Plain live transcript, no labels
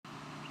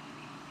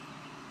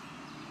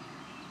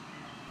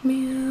Music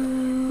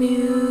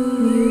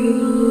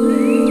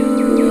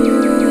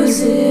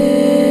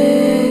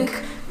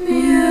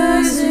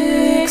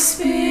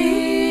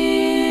speaks.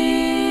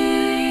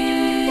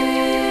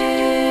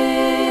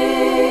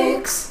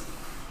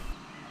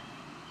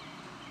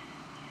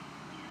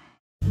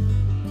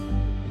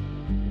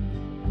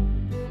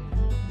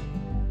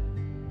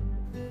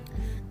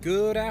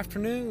 Good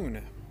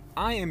afternoon.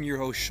 I am your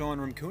host Sean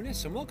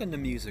Ramkunis, and welcome to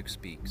Music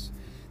Speaks,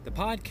 the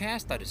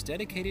podcast that is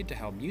dedicated to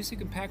how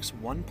music impacts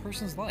one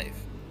person's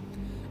life.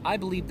 I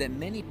believe that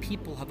many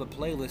people have a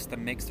playlist that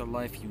makes their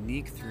life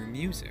unique through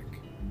music.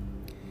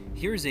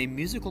 Here's a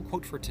musical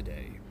quote for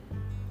today.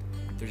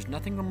 There's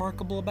nothing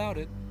remarkable about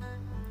it.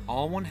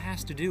 All one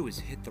has to do is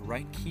hit the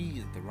right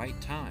keys at the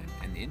right time,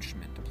 and the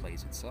instrument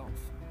plays itself.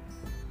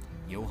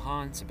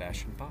 Johann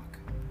Sebastian Bach.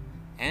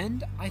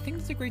 And I think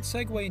it's a great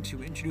segue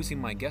into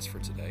introducing my guest for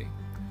today.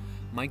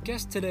 My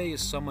guest today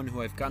is someone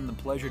who I've gotten the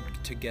pleasure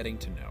to getting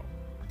to know.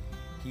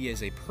 He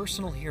is a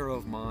personal hero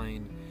of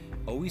mine,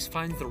 always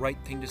finds the right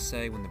thing to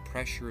say when the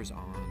pressure is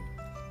on.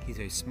 He's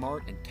a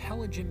smart,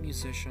 intelligent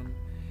musician,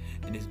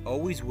 and is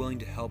always willing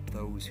to help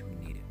those who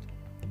need it.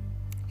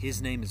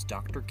 His name is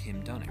Dr.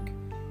 Kim Dunnick,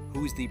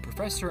 who is the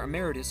Professor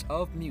Emeritus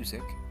of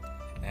Music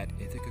at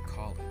Ithaca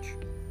College.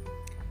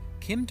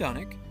 Kim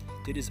Dunnick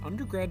did his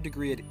undergrad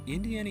degree at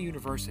Indiana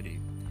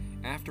University,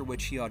 after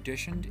which he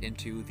auditioned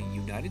into the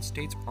United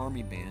States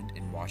Army Band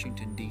in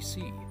Washington,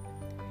 D.C.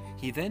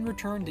 He then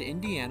returned to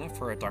Indiana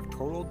for a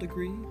doctoral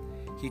degree.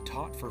 He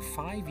taught for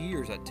 5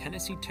 years at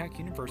Tennessee Tech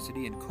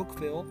University in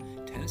Cookeville,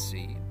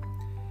 Tennessee,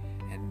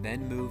 and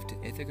then moved to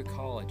Ithaca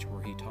College,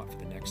 where he taught for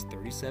the next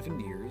 37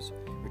 years,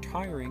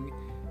 retiring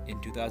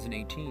in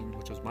 2018,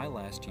 which was my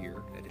last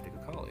year at Ithaca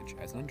College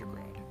as an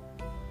undergrad.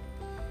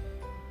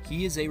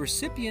 He is a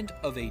recipient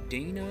of a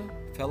Dana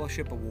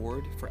Fellowship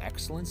Award for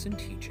Excellence in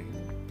Teaching,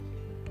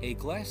 a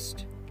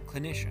Glest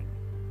clinician,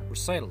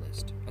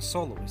 recitalist, a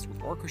soloist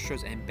with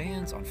orchestras and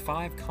bands on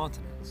 5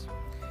 continents.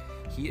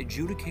 He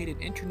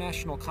adjudicated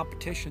international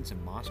competitions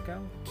in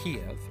Moscow,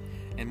 Kiev,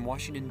 and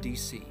Washington,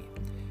 D.C.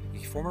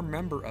 A former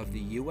member of the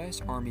U.S.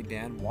 Army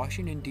Band,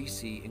 Washington,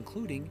 D.C.,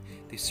 including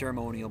the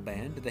Ceremonial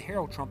Band, the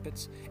Herald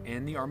Trumpets,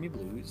 and the Army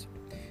Blues.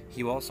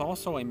 He was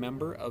also a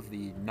member of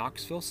the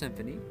Knoxville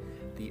Symphony,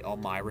 the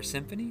Elmira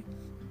Symphony,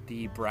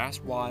 the Brass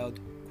Wild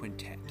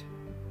Quintet.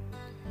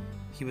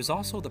 He was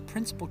also the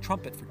principal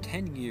trumpet for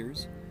 10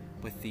 years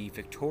with the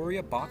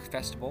Victoria Bach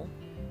Festival,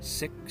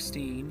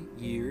 16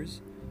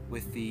 years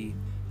with the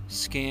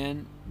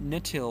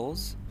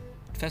Scan-Natilles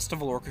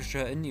Festival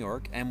Orchestra in New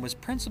York, and was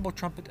principal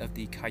trumpet of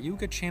the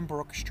Cayuga Chamber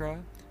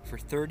Orchestra for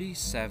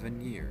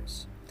 37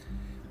 years.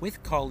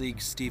 With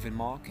colleagues Stephen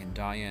Mock and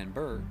Diane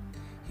Burr,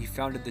 he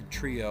founded the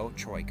trio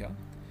Troika,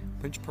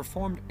 which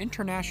performed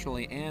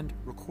internationally and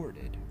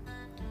recorded.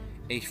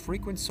 A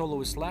frequent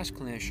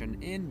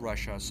soloist/clinician in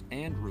Russia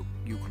and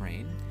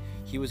Ukraine,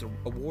 he was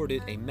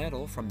awarded a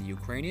medal from the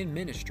Ukrainian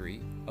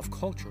Ministry of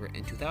Culture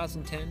in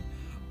 2010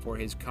 for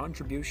his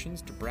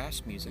contributions to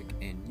brass music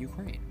in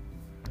Ukraine.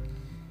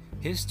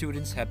 His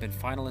students have been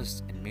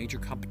finalists in major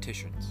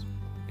competitions,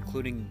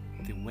 including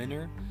the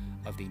winner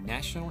of the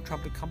National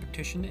Trumpet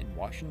Competition in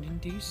Washington,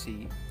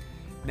 D.C.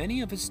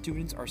 Many of his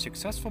students are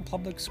successful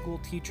public school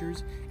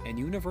teachers and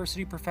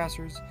university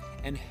professors,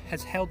 and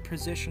has held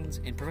positions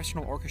in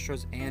professional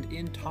orchestras and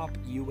in top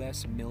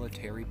U.S.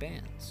 military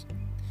bands.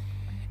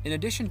 In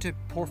addition to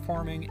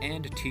performing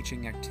and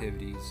teaching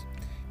activities,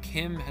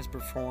 Kim has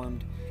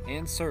performed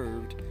and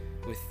served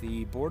with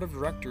the board of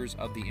directors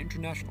of the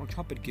International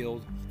Trumpet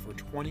Guild for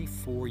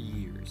 24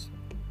 years,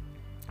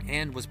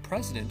 and was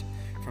president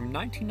from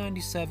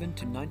 1997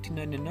 to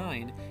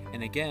 1999,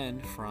 and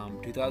again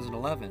from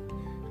 2011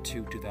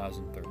 to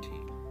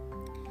 2013.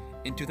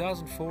 In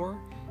 2004,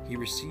 he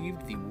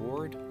received the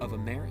Award of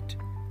Merit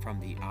from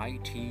the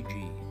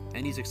ITG,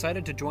 and he's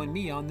excited to join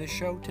me on this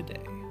show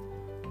today.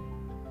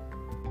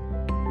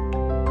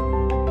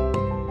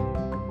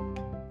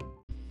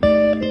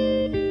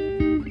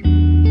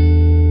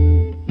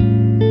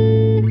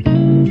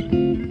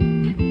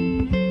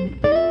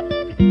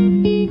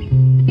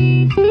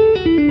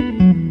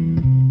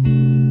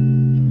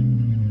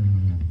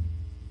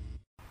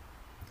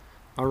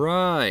 All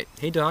right.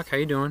 Hey, Doc. How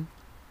you doing?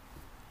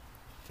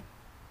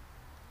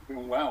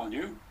 Doing well, and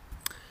you?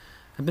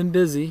 I've been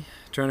busy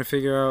trying to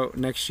figure out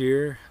next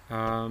year,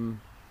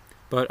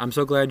 but I'm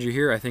so glad you're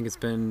here. I think it's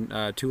been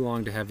too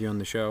long to have you on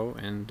the show,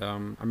 and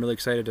I'm really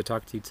excited to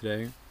talk to you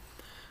today.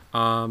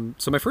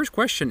 So my first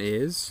question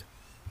is,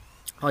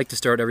 I like to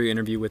start every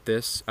interview with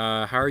this.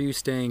 How are you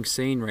staying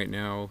sane right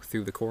now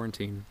through the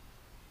quarantine?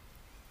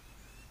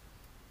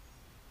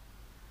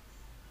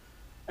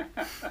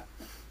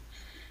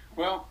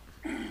 Well,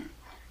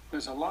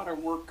 there's a lot of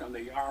work on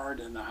the yard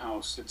and the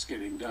house that's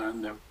getting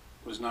done that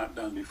was not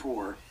done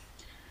before.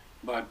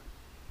 But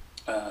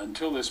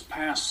until this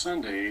past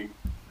Sunday,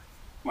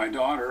 my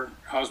daughter,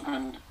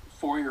 husband,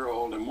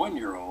 4-year-old and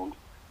 1-year-old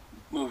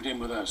moved in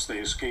with us. They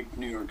escaped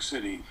New York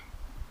City,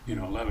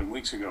 11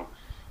 weeks ago.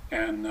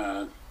 And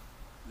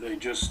they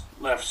just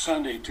left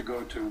Sunday to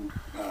go to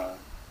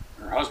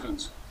her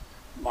husband's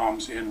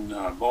moms in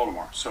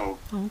Baltimore. So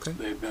Oh, okay.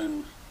 they've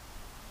been,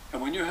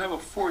 and when you have a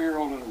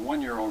 4-year-old and a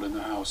 1-year-old in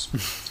the house,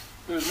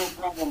 there's no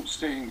problem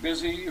staying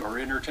busy or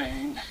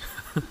entertained.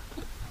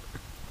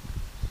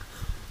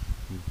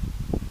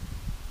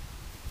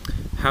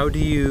 How do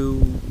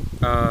you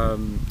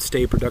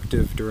stay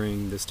productive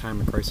during this time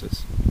of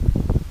crisis?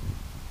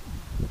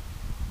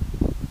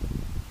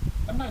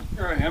 I'm not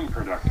sure I am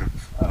productive.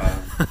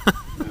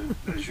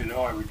 As you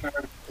know, I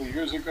retired a few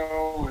years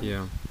ago, and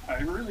Yeah.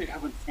 I really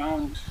haven't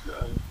found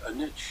a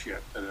niche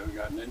yet that I've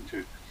gotten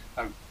into.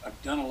 I've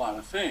done a lot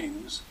of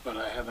things, but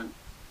I haven't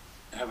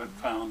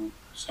found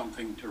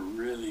something to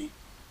really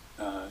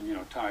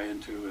tie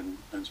into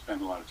and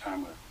spend a lot of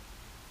time with.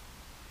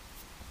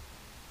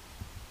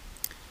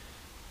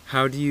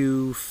 How do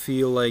you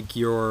feel like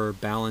you're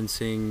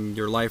balancing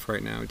your life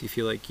right now? Do you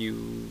feel like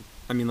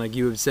like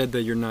you have said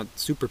that you're not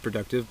super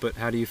productive, but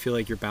how do you feel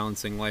like you're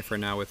balancing life right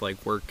now with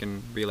like work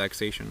and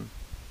relaxation?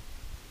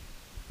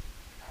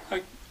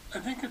 I I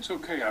think it's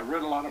okay. I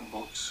read a lot of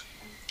books.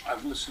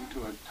 I've listened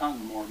to a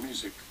ton more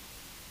music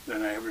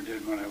than I ever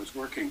did when I was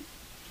working,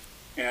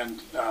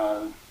 and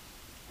the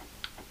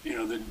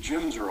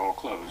gyms are all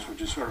closed,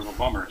 which is sort of a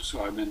bummer.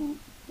 So I've been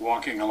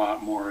walking a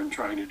lot more and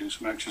trying to do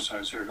some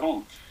exercise here at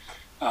home.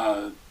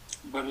 Uh,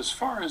 but as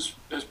far as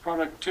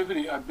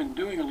productivity, I've been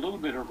doing a little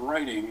bit of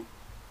writing,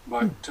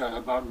 but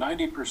about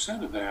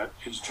 90% of that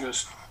is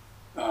just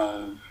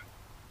uh,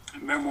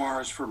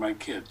 memoirs for my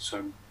kids.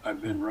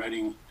 I've been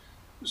writing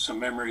some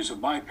memories of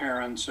my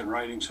parents and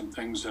writing some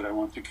things that I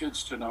want the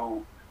kids to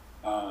know.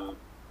 Uh,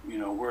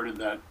 where did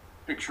that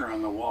picture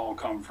on the wall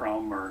come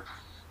from? Or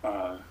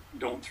uh,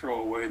 don't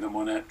throw away the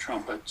Monette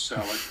trumpet,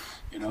 sell it,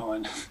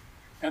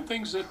 and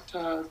things that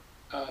uh,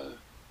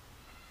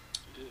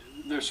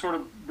 they're sort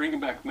of bringing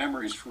back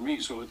memories for me.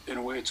 So in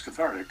a way, it's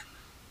cathartic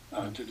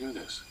to do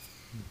this.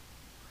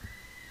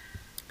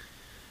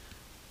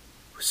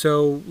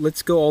 So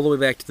let's go all the way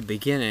back to the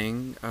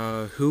beginning.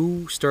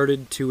 Who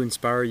started to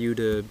inspire you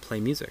to play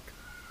music?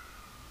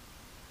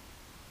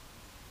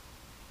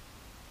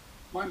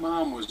 My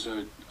mom was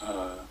a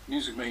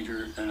music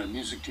major and a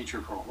music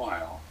teacher for a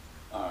while.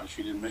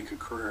 She didn't make a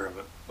career of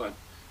it, but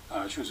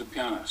she was a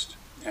pianist.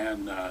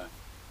 And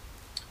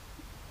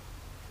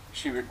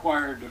she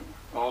required,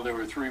 there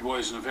were 3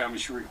 boys in the family,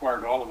 she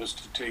required all of us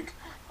to take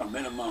a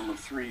minimum of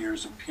 3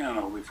 years of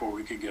piano before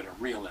we could get a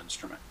real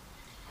instrument.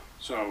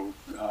 So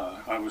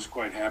I was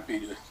quite happy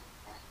to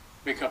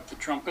pick up the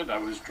trumpet. I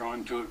was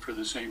drawn to it for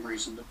the same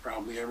reason that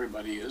probably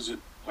everybody is. It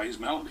plays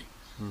melody.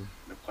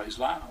 It plays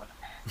loud.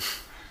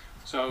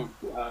 So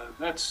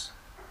that's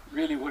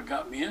really what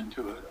got me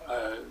into it.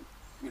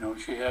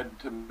 She had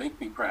to make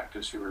me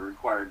practice. You were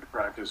required to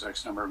practice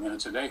X number of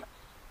minutes a day.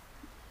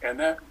 And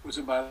that was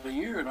about a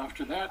year. And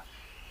after that,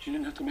 she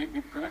didn't have to make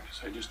me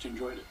practice. I just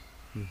enjoyed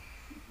it.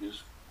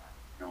 Just,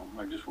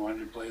 I just wanted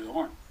to play the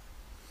horn.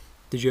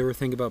 Did you ever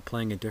think about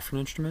playing a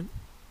different instrument?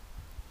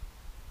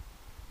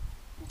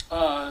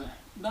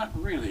 Not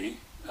really.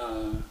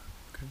 Okay.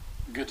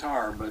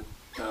 Guitar, but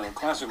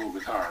classical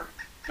guitar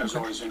has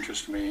always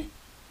interested me,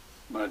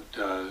 but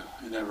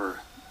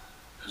never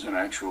as an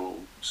actual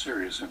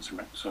serious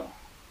instrument. So.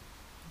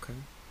 Okay.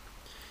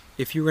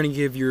 If you were going to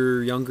give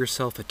your younger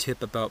self a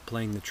tip about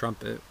playing the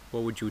trumpet,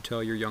 what would you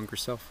tell your younger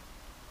self?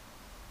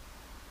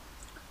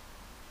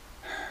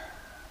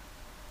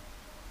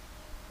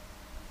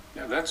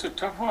 Yeah, that's a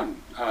tough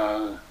one.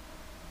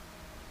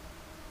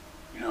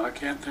 I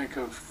can't think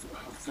of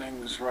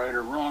things right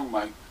or wrong.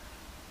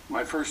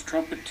 My first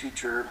trumpet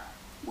teacher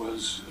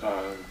was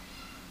a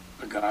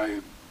guy.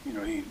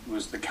 He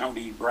was the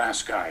county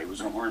brass guy. He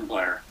was a horn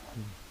player,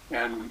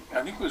 and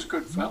I think he was a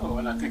good fellow.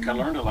 And I think I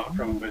learned a lot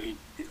from him. But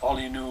all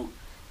he knew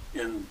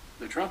in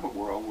the trumpet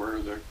world were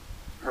the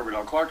Herbert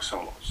L. Clark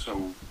solos.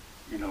 So,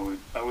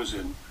 I was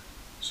in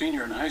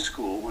senior in high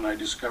school when I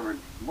discovered,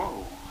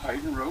 whoa,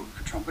 Haydn wrote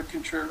a trumpet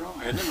concerto,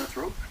 Hindemith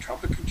wrote a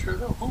trumpet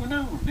concerto. Who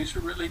knew? These are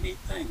really neat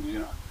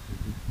things,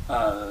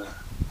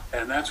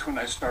 And that's when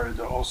I started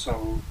to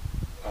also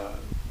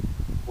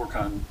work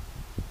on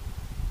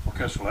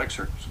orchestral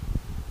excerpts.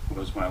 It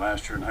was my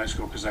last year in high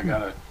school because I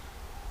got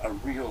a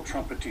real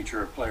trumpet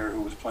teacher, a player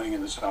who was playing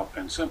in the South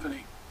Bend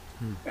Symphony,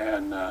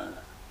 and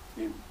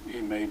he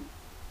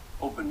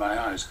opened my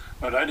eyes.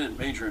 But I didn't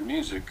major in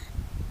music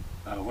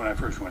when I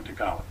first went to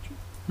college.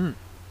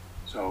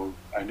 So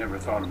I never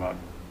thought about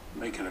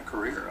making a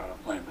career out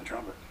of playing the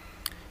trumpet.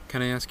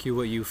 Can I ask you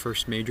what you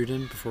first majored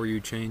in before you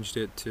changed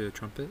it to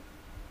trumpet?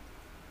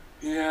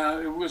 Yeah,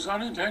 it was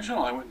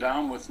unintentional. I went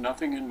down with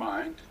nothing in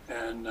mind,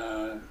 and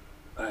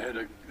I had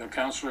a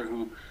counselor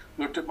who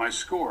looked at my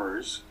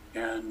scores,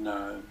 and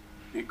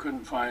he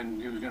couldn't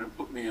find, he was going to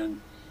put me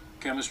in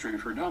chemistry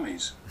for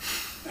dummies.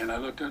 And I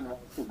looked at him and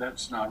I said,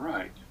 that's not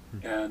right.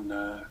 And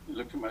he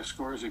looked at my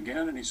scores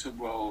again, and he said,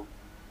 well,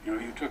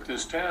 you took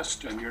this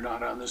test and you're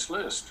not on this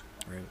list.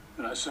 Right.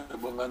 And I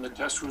said, well, then the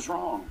test was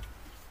wrong,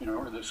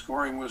 or the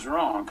scoring was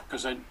wrong,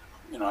 because I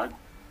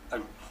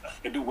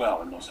do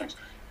well in those things.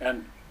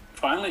 And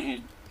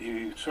finally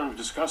he sort of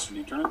discussed it.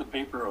 He turned the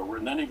paper over,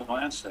 and then he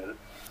glanced at it,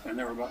 and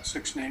there were about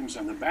 6 names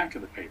on the back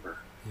of the paper.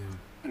 Yeah.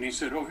 And he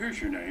said, "Oh,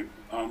 here's your name.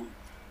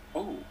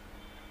 Oh,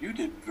 you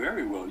did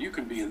very well. You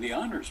can be in the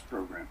honors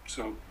program."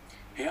 So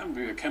he happened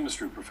to be a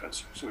chemistry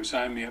professor, so he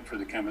signed me up for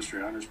the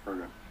chemistry honors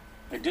program.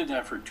 I did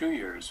that for 2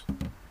 years,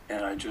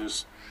 and I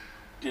just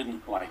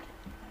didn't like it.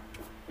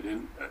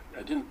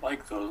 I didn't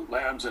like the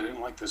labs. I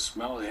didn't like the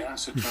smell of the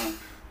acetone.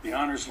 The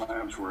honors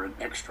labs were an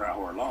extra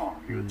hour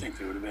long. You would think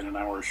they would have been an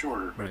hour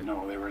shorter, but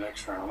no, they were an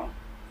extra hour long.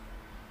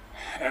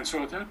 And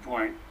so at that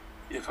point,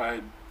 if I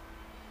had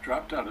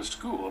dropped out of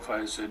school, if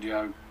I said,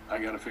 yeah, I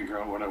got to figure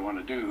out what I want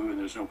to do, and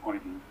there's no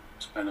point in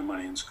spending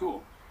money in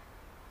school,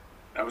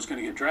 I was going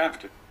to get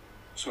drafted.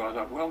 So I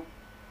thought, well,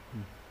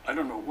 I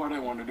don't know what I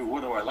want to do.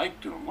 What do I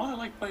like doing? Well, I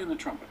like playing the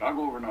trumpet. I'll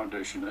go over and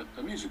audition at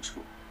the music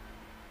school.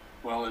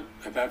 Well,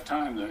 at that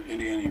time, the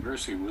Indiana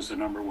University was the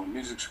 #1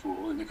 music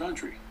school in the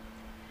country.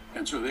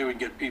 And so they would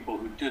get people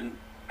who didn't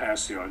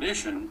pass the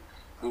audition,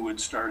 who would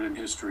start in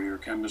history or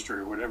chemistry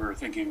or whatever,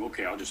 thinking,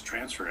 okay, I'll just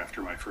transfer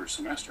after my first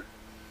semester.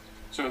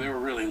 So they were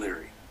really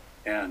leery.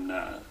 And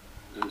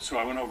so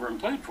I went over and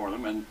played for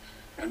them,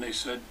 and they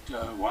said,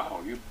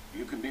 wow,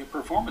 you can be a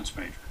performance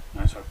major.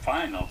 And I said,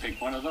 fine, I'll take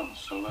one of those.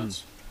 So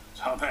that's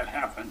how that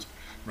happened.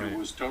 Right. It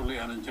was totally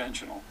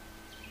unintentional.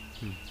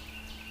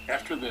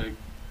 After the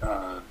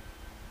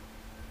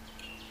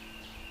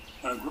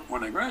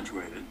when I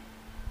graduated,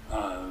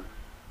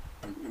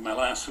 in my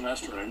last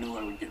semester, I knew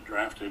I would get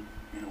drafted,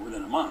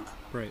 within a month.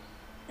 Right.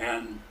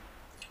 And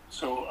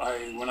so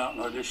I went out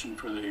and auditioned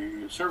for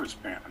the service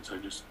bands.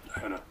 I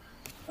had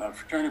a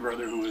fraternity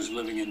brother who was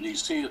living in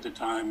D.C. at the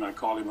time. I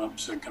called him up and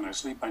said, "Can I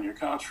sleep on your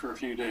couch for a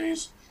few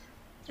days?"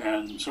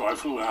 And so I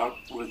flew out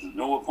with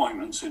no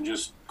appointments and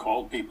just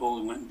called people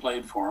and went and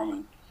played for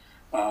them,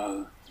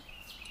 and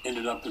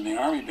ended up in the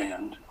Army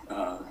band.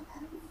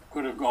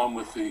 Could have gone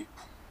with the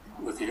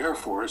Air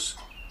Force,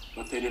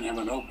 but they didn't have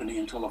an opening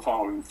until the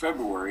following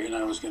February, and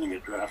I was going to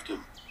get drafted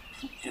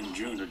in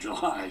June or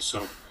July.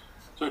 So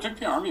I took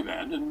the Army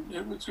band, and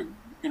it was a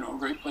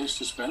great place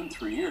to spend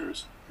 3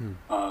 years.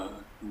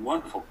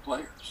 Wonderful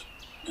players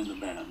in the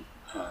band,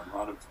 a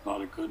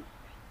lot of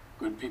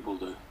good people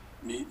to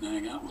meet and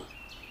hang out with.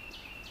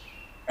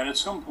 And at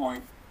some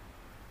point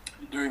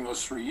during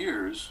those 3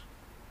 years,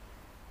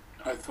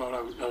 I thought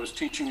I was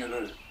teaching at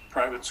a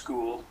private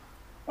school,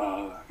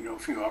 a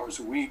few hours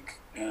a week,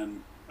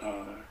 and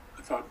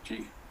I thought,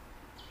 gee,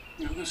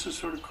 this is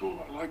sort of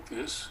cool. I like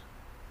this.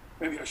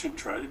 Maybe I should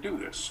try to do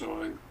this.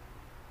 So I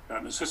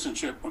got an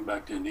assistantship, went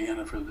back to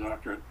Indiana for the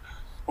doctorate.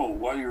 Oh,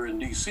 while you were in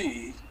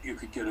D.C., you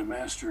could get a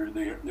master.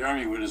 The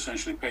Army would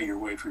essentially pay your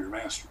way for your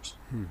master's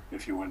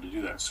if you wanted to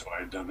do that. So I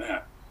had done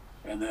that.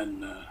 And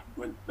then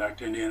went back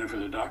to Indiana for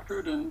the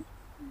doctorate, and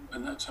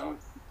that's how it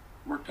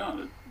worked out.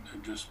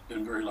 I've just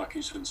been very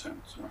lucky since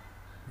then.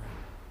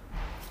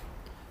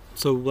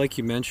 So like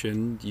you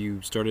mentioned,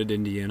 you started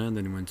Indiana,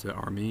 then you went to the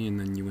Army, and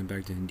then you went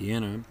back to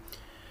Indiana.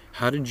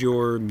 How did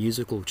your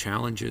musical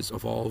challenges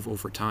evolve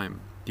over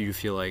time? Do you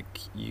feel like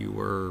you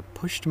were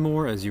pushed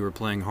more as you were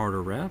playing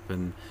harder rep?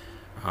 And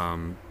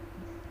can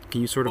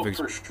you sort of...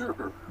 for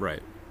sure.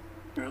 Right.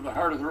 The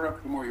harder the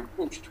rep, the more you're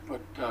pushed.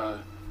 But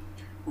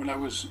when I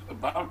was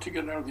about to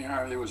get out of the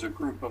Army, there was a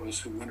group of us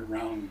who went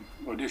around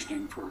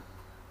auditioning for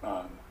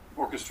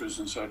orchestras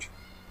and such.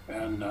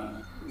 And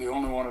the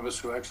only one of us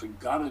who actually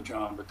got a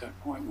job at that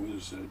point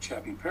was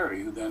Chappie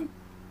Perry, who then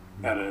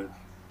had a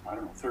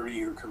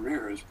 30-year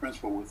career as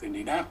principal with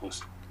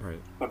Indianapolis.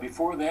 Right. But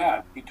before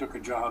that, he took a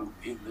job.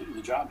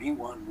 The job he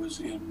won was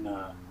in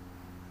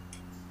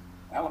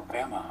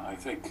Alabama, I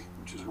think,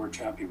 which is where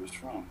Chappie was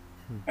from.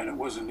 And it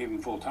wasn't even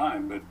full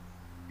time, but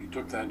he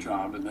took that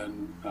job, and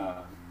then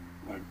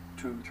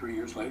 2-3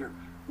 years later,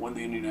 won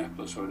the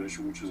Indianapolis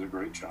audition, which is a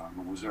great job,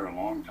 and was there a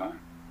long time.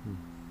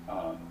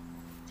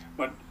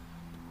 But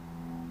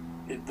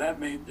that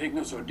made taking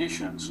those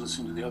auditions,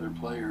 listening to the other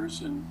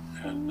players, and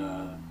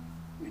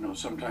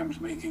sometimes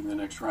making the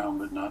next round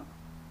but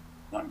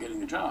not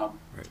getting a job,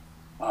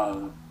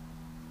 right.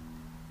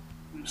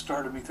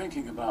 Started me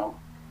thinking about,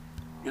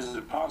 is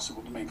it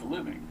possible to make a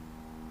living?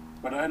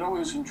 But I'd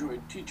always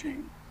enjoyed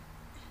teaching,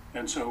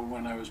 and so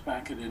when I was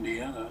back at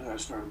Indiana, I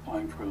started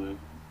applying for the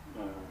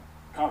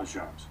college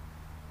jobs.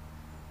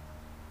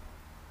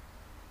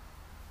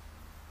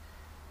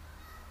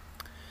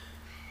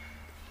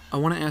 I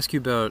want to ask you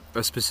about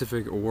a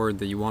specific award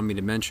that you want me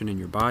to mention in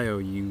your bio.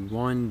 You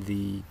won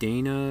the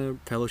Dana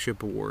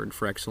Fellowship Award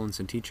for Excellence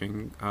in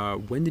Teaching.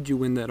 When did you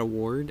win that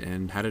award,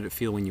 and how did it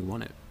feel when you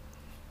won it?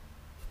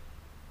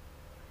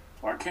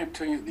 Well, I can't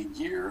tell you the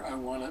year I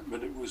won it,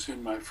 but it was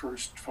in my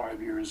first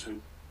 5 years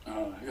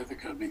at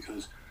Ithaca,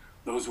 because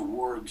those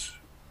awards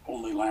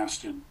only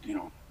lasted,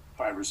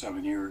 5 or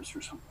 7 years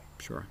or something.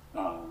 Sure.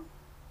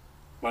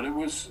 But it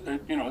was,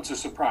 it's a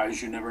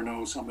surprise. You never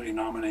know. Somebody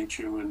nominates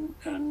you,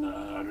 and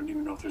I don't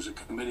even know if there's a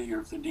committee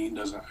or if the dean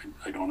does it.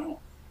 I don't know.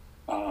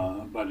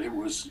 But it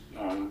was,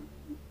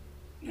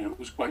 it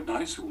was quite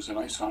nice. It was a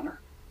nice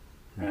honor,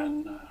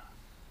 and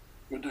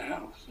good to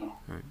have. So.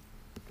 Right.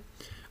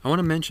 I want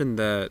to mention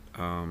that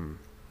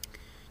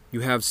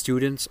you have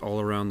students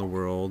all around the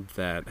world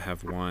that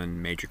have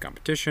won major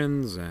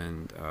competitions,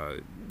 and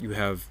you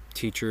have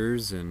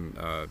teachers and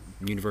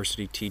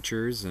university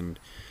teachers and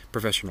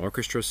professional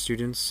orchestra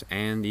students,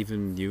 and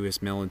even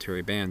U.S.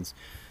 military bands.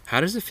 How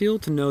does it feel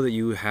to know that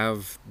you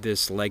have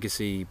this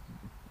legacy,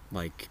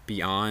 like,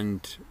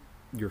 beyond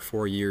your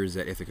 4 years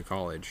at Ithaca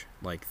College?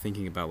 Like,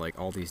 thinking about, like,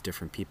 all these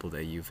different people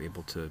that you've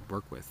able to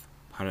work with.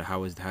 How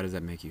does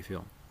that make you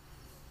feel?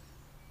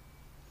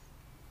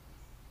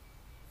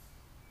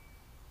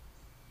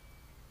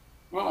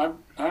 Well,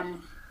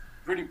 I'm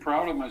pretty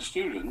proud of my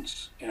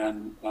students,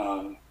 and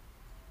I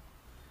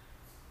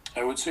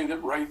would say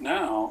that right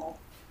now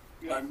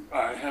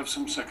I have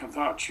some second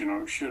thoughts. You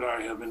know, should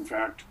I have in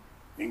fact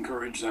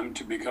encouraged them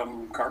to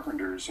become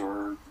carpenters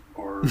or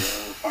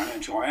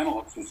financial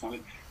analysts or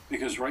something?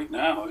 Because right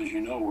now, as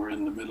you know, we're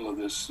in the middle of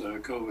this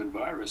COVID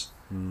virus,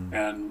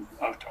 and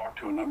I've talked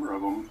to a number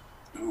of them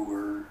who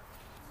were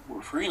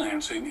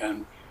freelancing,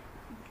 and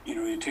you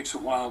know, it takes a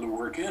while to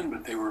work in,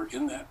 but they were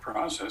in that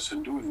process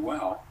and doing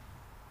well.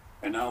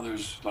 And now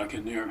there's, like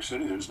in New York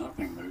City, there's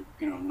nothing,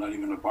 you know, not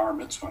even a bar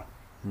mitzvah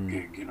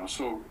gig, you know.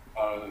 So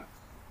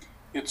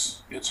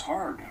it's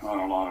hard on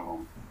a lot of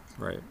them.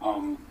 Right.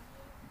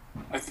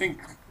 I think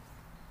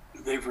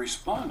they've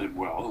responded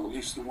well, at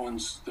least the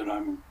ones that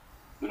I'm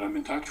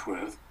in touch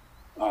with.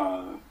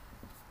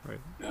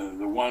 Right.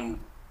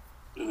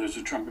 There's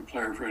a trumpet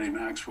player, Freddie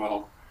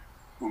Maxwell,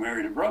 who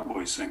married a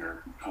Broadway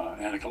singer,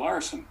 Annika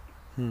Larson.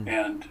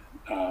 And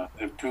they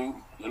have two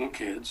little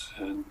kids,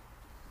 and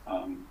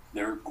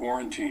they're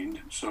quarantined.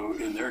 So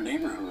in their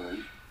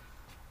neighborhood,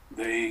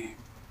 they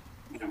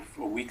have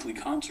a weekly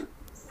concert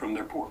from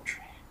their porch.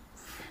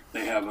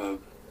 They have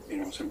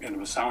some kind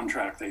of a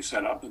soundtrack they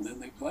set up, and then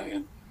they play.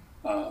 And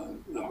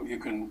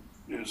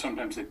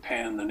sometimes they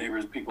pan the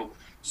neighbors, people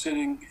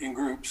sitting in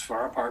groups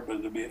far apart, but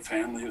there'll be a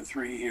family of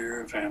 3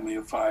 here, a family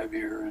of 5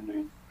 here,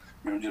 and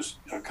just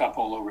a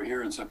couple over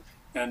here and stuff.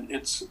 And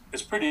it's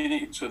pretty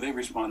neat. So they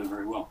responded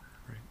very well.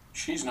 Right.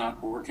 She's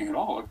not working at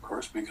all, of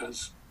course,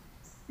 because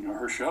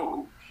her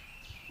show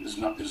is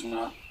not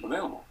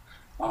available.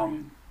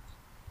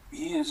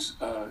 He has,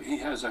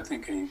 I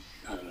think, a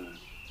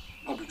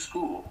public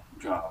school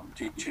job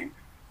teaching,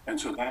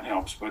 and so that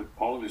helps. But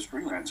all of his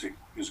freelancing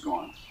is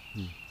gone.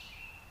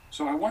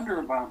 So I wonder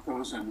about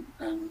those. And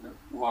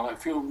while I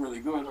feel really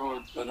good,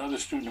 another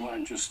student of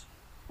mine just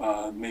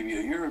maybe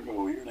a year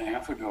and a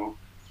half ago,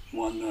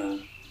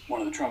 won one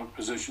of the trumpet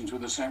positions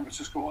with the San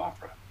Francisco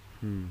Opera.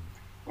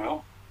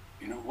 Well,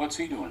 what's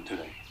he doing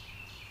today?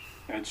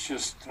 It's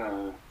just,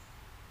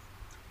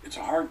 it's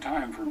a hard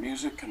time for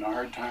music and a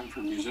hard time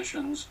for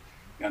musicians,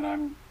 and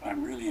I'm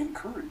really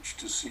encouraged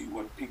to see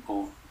what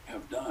people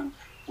have done.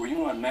 Were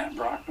you on Matt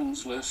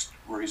Brockman's list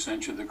where he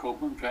sent you the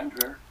Copeland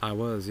fanfare? I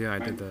was, yeah, I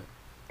did that.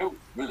 It was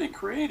really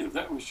creative.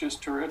 That was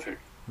just terrific.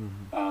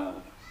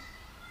 And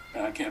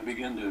I can't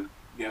begin to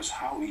guess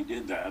how he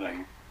did that.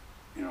 I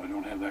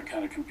don't have that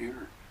kind of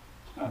computer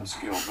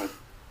skill, but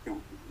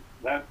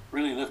that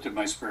really lifted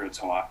my spirits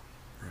a lot.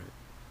 Right.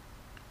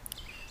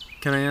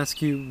 Can I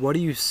ask you, what do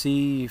you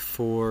see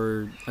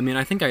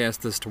I think I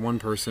asked this to one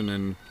person,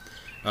 and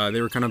they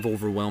were kind of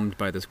overwhelmed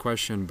by this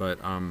question, but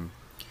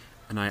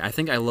and I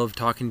think I love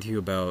talking to you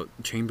about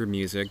chamber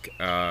music.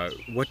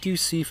 What do you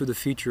see for the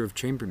future of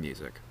chamber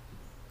music?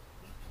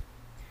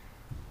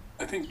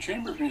 I think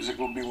chamber music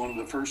will be one of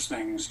the first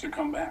things to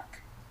come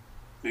back,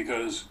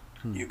 because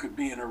you could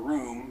be in a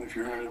room, if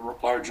you're in a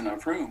large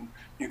enough room,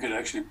 you could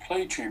actually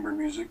play chamber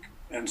music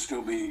and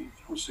still be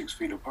 6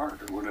 feet apart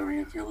or whatever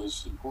you feel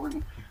is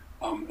important.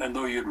 And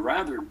though you'd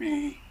rather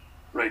be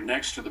right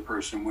next to the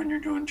person when you're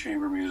doing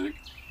chamber music,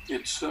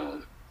 it's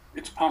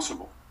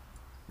possible.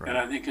 Right. And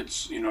I think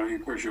it's,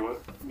 of course you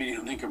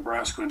think of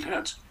brass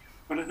quintets,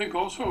 but I think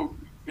also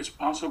it's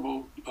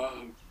possible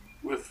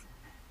with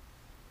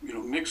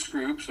mixed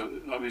groups,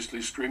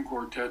 obviously string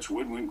quartets,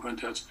 woodwind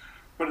quintets,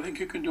 but I think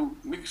you can do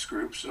mixed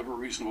groups of a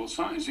reasonable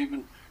size.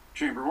 Even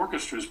chamber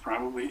orchestras,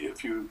 probably,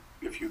 if you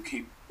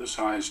keep the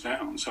size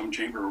down. Some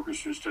chamber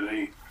orchestras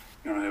today,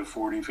 have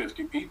 40,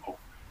 50 people,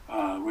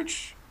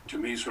 which to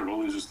me sort of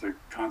loses the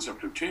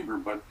concept of chamber.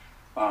 But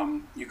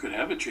you could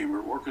have a chamber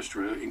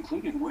orchestra,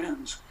 including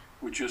winds,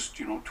 with just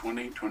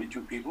 20,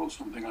 22 people,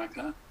 something like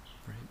that.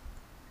 Right.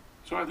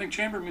 So I think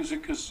chamber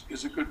music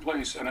is a good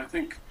place, and I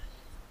think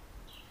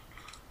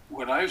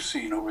what I've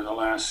seen over the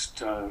last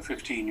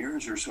 15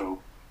 years or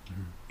so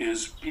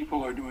is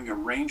people are doing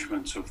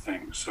arrangements of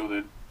things so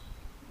that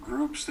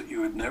groups that you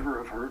would never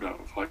have heard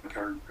of, like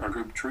our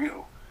group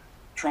trio,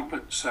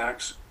 trumpet,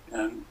 sax,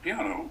 and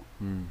piano,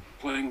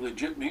 playing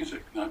legit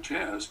music, not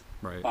jazz.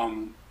 Right.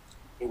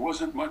 There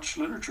wasn't much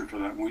literature for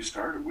that when we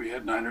started. We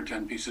had 9 or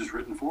 10 pieces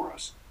written for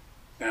us,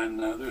 and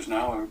there's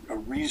now a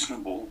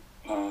reasonable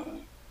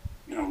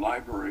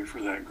library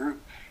for that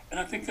group. And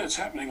I think that's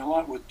happening a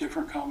lot with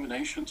different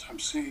combinations. I'm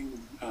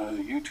seeing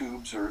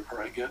YouTubes, or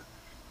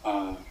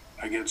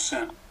I get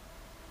sent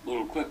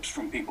little clips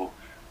from people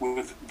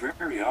with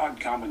very odd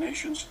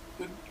combinations.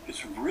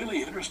 It's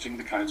really interesting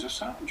the kinds of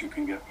sounds you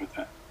can get with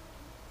that.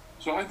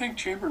 So I think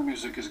chamber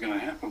music is going to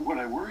happen. What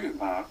I worry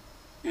about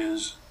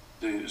is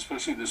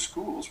especially the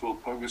schools,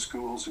 both public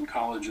schools and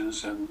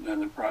colleges and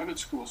the private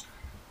schools.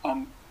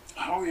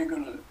 How are you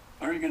going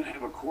to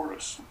have a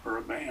chorus or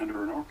a band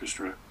or an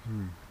orchestra?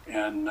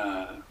 And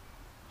I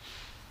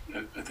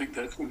think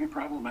that's going to be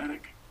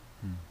problematic.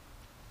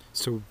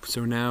 So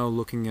now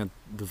looking at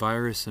the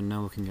virus and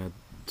now looking at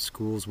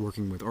schools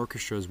working with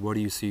orchestras, what do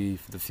you see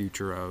for the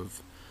future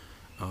of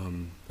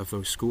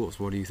those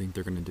schools? What do you think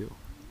they're going to do?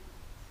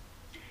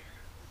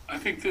 I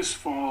think this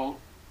fall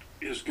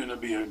is going to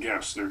be a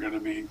guess. There are going to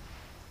be,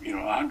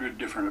 100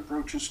 different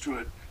approaches to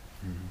it.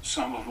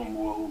 Some of them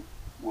will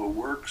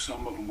work.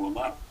 Some of them will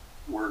not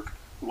work.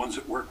 The ones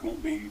that work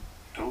won't be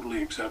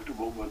totally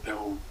acceptable, but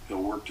they'll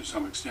work to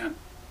some extent.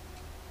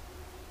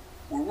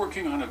 We're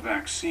working on a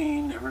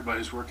vaccine.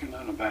 Everybody's working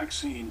on a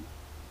vaccine.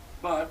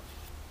 But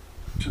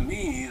to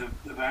me,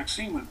 the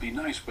vaccine would be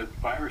nice, but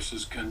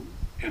viruses can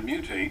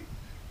mutate.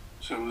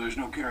 So there's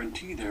no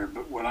guarantee there.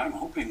 But what I'm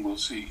hoping we'll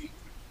see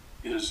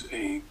is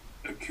a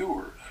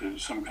cure,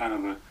 some kind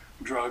of a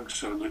drug,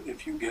 so that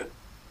if you get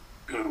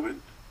COVID,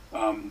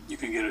 you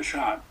can get a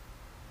shot,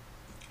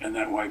 and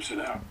that wipes it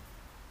out.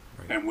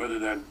 Right. And whether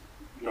that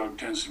drug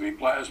tends to be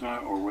plasma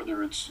or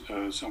whether it's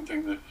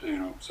something that,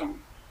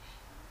 some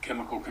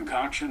chemical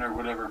concoction or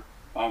whatever,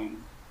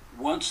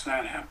 once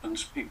that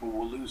happens, people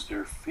will lose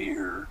their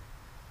fear.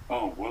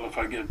 Oh, well, if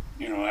I get,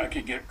 I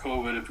could get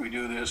COVID if we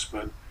do this,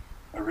 but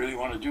I really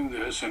want to do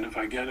this, and if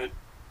I get it,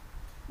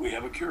 we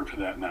have a cure for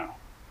that now.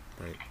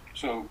 Right.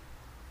 So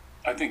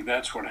I think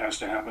that's what has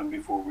to happen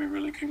before we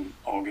really can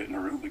all get in a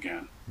room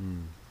again.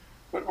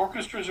 But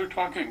orchestras are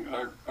talking.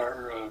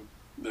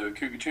 The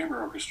Cuba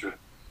Chamber Orchestra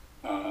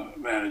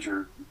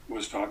manager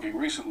was talking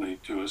recently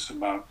to us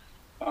about,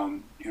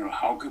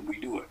 how could we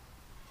do it?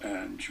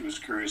 And she was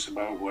curious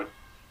about what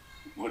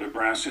do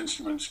brass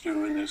instruments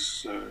do in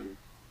this,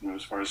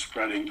 as far as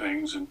spreading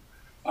things. And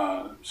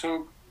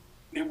so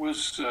it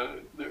was,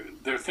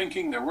 they're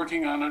thinking, they're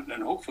working on it,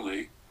 and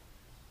hopefully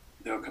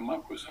they'll come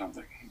up with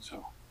something.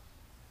 So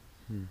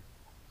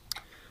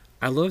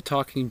I love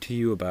talking to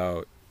you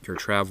about your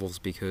travels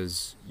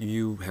because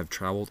you have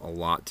traveled a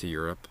lot to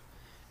Europe,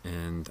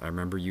 and I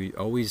remember you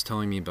always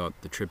telling me about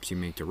the trips you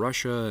make to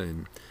Russia,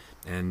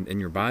 and in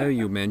your bio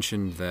you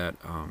mentioned that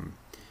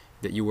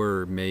that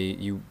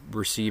you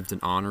received an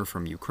honor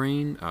from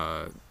Ukraine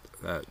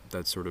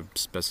that sort of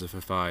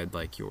specified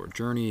like your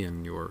journey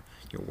and your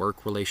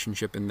work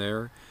relationship in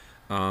there.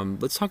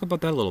 Let's talk about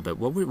that a little bit.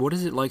 What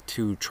is it like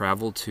to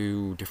travel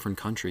to different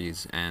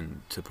countries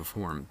and to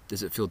perform?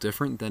 Does it feel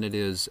different than it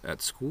is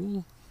at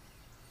school?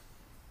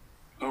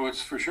 Oh,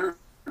 it's for sure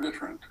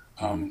different.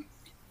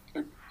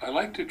 I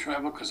like to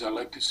travel because I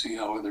like to see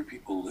how other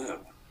people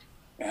live.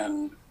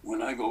 And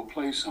when I go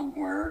play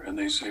somewhere and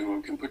they say, well,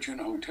 we can put you in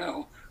a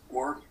hotel,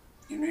 or,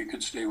 you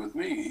could stay with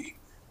me,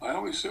 I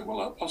always say,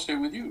 well, I'll stay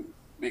with you.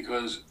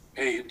 Because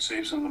A, it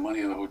saves them the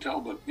money of the hotel,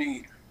 but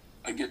B,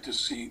 I get to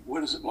see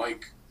what is it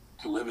like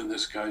to live in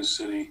this guy's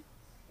city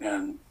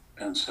and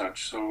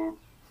such. So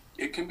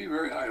it can be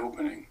very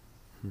eye-opening.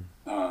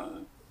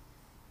 The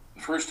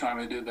first time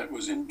I did that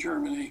was in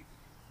Germany.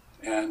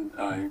 And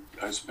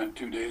I spent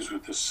 2 days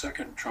with the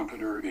second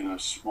trumpeter in a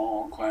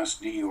small Class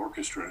D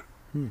orchestra.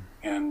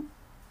 And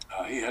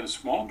he had a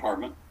small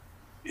apartment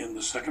in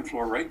the second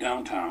floor right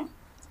downtown.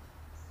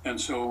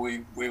 And so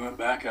we went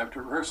back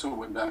after rehearsal,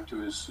 went back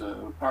to his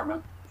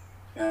apartment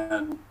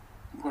and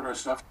put our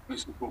stuff. He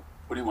said, well,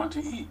 what do you want to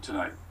eat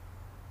tonight?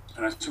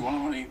 And I said, well, I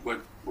want to eat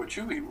what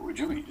you eat. What would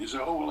you eat? He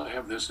said, oh, well, I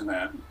have this and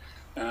that.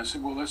 And I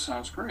said, well, that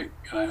sounds great.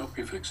 Can I help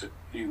you fix it?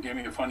 He gave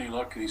me a funny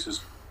look, and he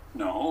says,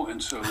 no.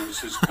 And so he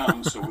says,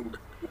 come. So we went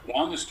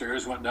down the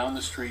stairs, went down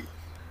the street,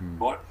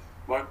 bought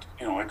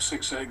like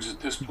 6 eggs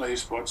at this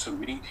place, bought some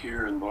meat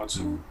here, and bought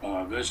some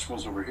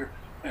vegetables over here,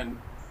 and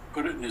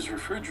put it in his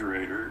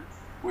refrigerator,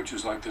 which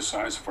is like the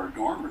size of our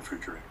dorm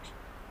refrigerators.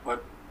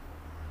 But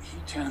he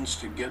tends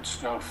to get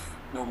stuff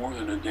no more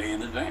than a day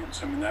in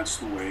advance. I mean, that's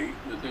the way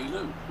that they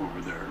live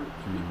over there.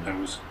 That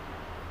was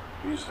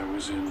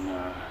in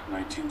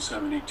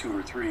 1972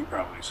 or 3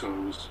 probably, so it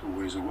was a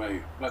ways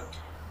away. But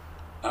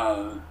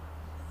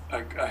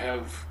I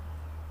have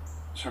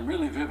some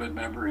really vivid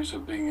memories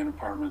of being in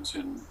apartments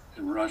in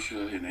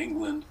Russia, in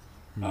England,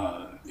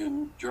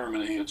 in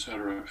Germany,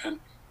 etc.,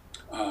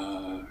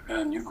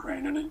 and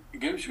Ukraine. And it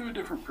gives you a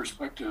different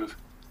perspective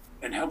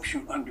and helps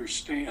you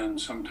understand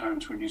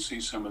sometimes when you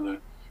see some of the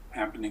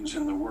happenings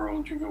in the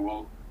world, you go,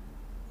 well,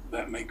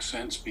 that makes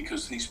sense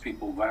because these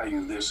people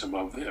value this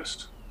above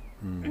this.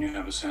 And you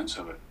have a sense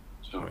of it.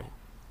 So. Right.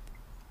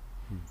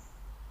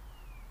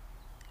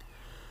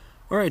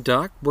 All right,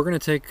 Doc, we're going to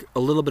take a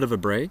little bit of a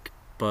break,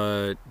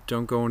 but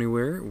don't go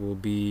anywhere. We'll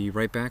be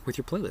right back with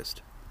your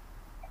playlist.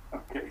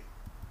 Okay.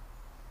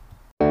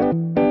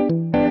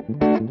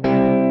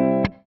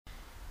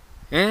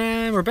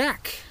 And we're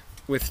back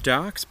with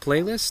Doc's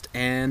playlist,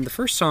 and the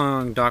first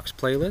song Doc's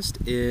playlist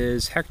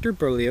is Hector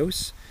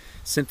Berlioz,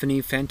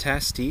 Symphonie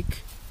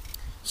Fantastique.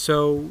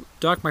 So,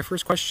 Doc, my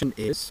first question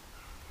is,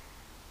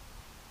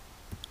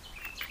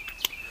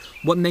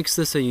 What makes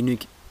this a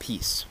unique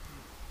piece?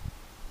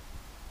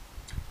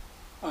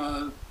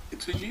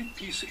 It's a unique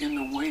piece in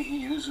the way he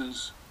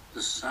uses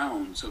the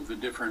sounds of the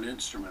different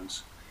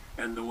instruments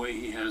and the way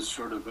he has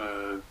sort of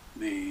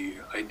the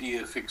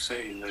idea fixe,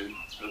 the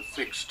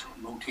fixed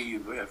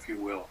motif, if you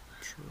will,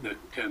 that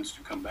tends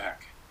to come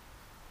back.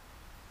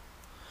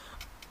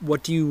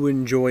 What do you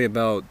enjoy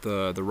about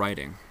the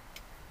writing?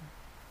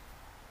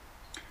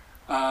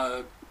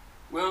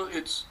 Well,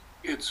 it's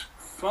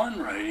fun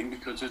writing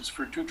because it's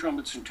for two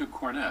trumpets and two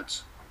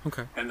cornets.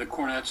 Okay. And the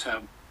cornets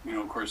have,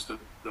 of course, the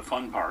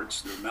fun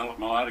parts, the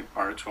melodic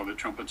parts, while the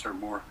trumpets are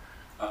more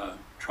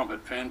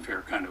trumpet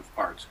fanfare kind of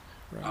parts.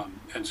 Right.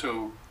 And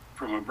so,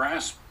 from a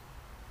brass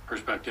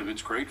perspective,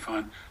 it's great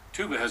fun.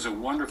 Tuba has a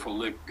wonderful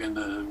lick in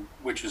the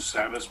Witch's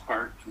Sabbath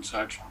part and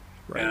such.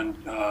 Right.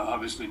 And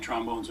obviously,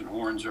 trombones and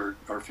horns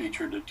are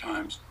featured at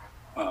times,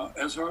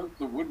 as are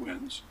the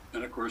woodwinds,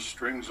 and of course,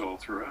 strings all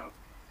throughout.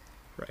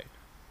 Right.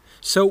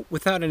 So,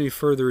 without any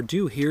further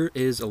ado, here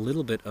is a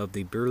little bit of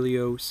the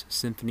Berlioz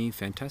Symphonie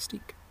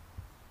Fantastique.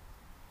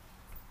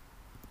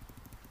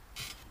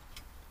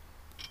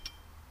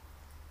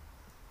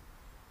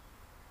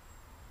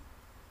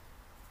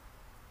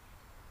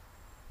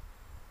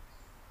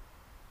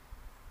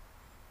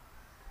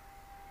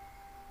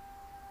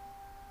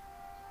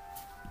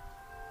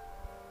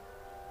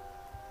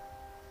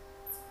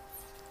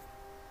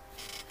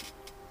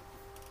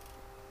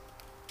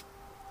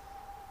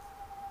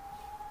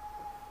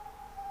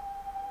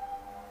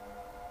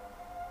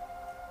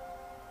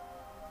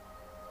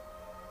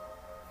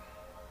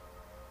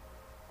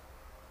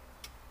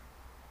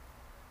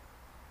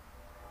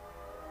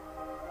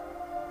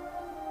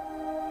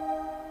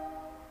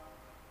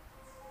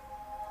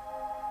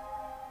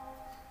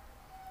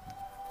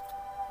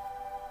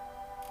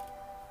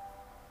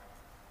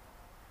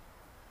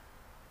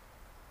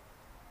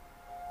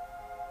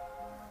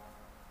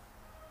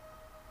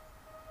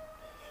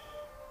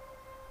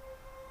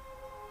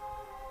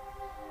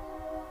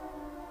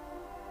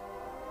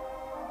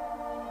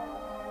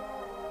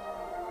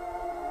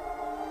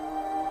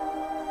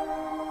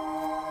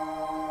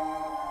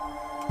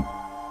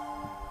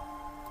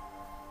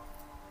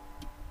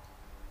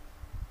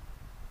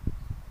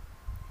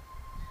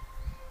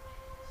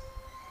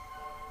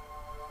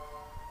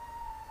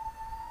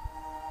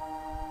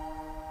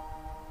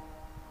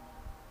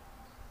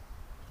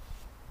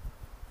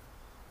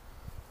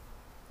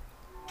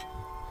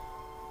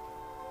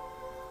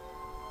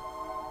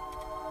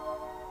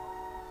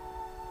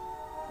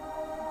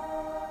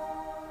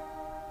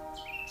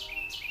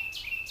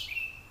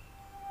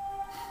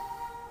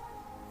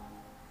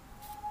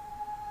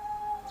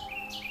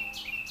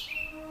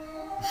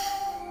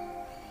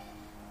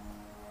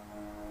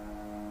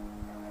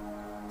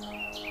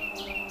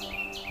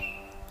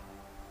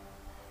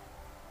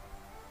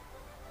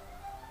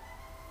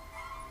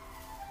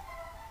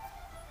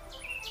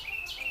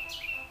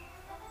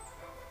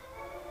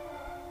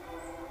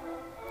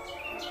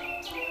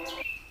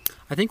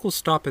 I think we'll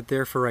stop it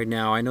there for right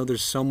now. I know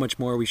there's so much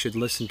more we should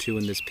listen to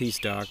in this piece,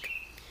 Doc.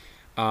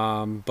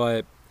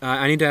 But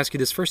I need to ask you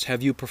this first.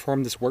 Have you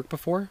performed this work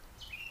before?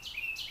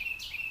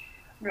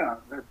 Yeah,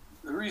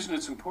 the reason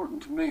it's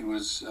important to me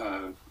was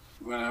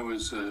when I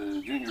was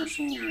a junior or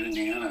senior at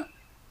Indiana,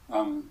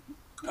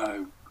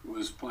 I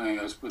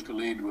I split the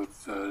lead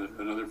with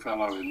another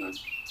fellow in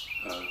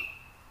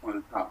one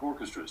of the top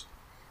orchestras.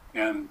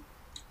 And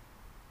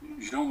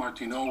Jean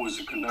Martineau was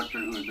a conductor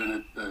who had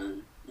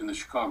been in the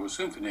Chicago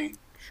Symphony.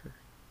 Sure.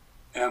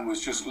 And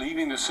was just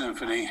leaving the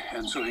symphony,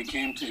 and so he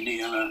came to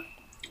Indiana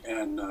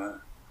and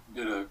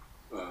did a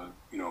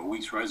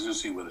week's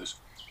residency with us,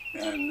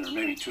 or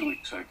maybe 2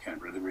 weeks, I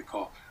can't really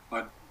recall.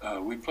 But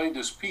we played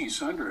this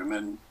piece under him,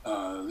 and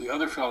the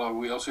other fellow,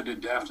 we also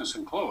did Daphnis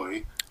and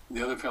Chloe.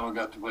 The other fellow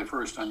got to play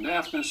first on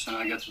Daphnis, and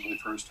I got to play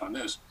first on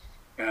this.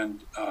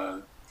 And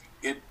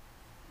it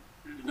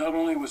not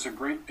only was a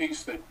great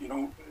piece that,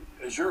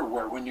 as you're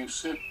aware, when you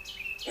sit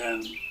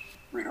and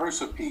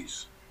rehearse a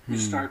piece, you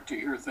start to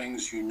hear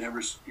things you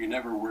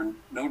never were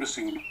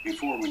noticing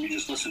before when you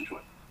just listened to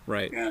it.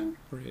 Right. And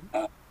right.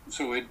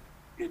 So it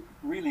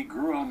really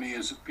grew on me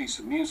as a piece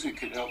of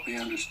music. It helped me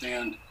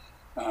understand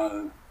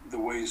the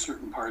way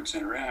certain parts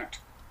interact,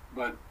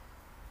 but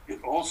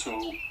it also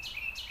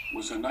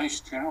was a nice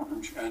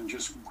challenge and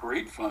just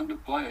great fun to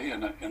play.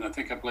 And I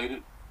think I played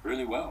it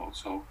really well.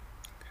 So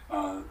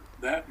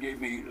that gave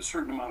me a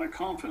certain amount of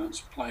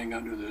confidence playing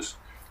under this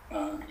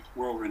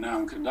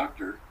world-renowned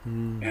conductor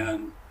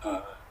and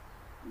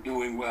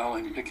doing well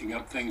and picking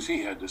up things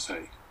he had to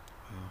say.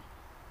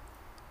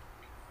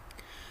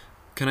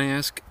 Can I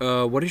ask,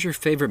 what is your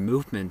favorite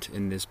movement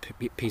in this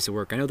piece of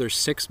work? I know there's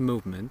 6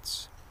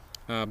 movements,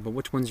 but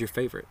which one's your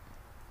favorite?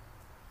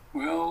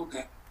 Well,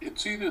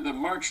 it's either the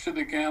March to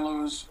the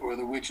Gallows or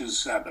the Witch's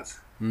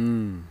Sabbath.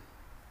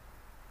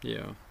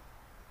 Yeah.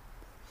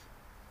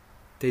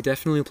 They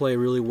definitely play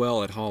really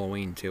well at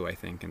Halloween, too, I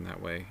think, in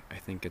that way. I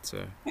think it's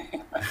a...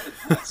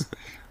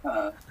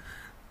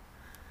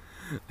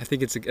 I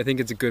think it's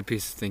a good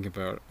piece to think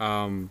about.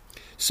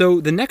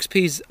 So the next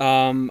piece,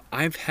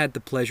 I've had the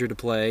pleasure to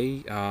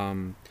play.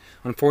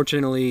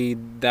 Unfortunately,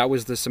 that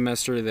was the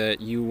semester that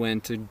you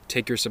went to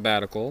take your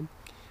sabbatical,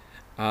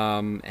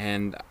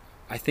 and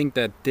I think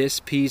that this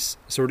piece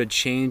sort of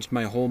changed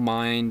my whole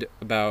mind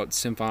about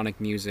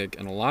symphonic music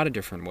in a lot of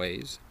different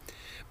ways.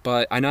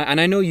 But I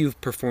know you've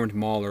performed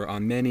Mahler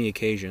on many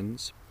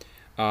occasions.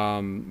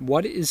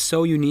 What is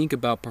so unique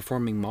about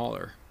performing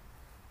Mahler?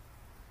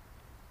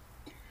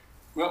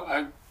 Well,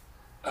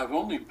 I've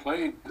only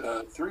played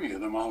 3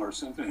 of the Mahler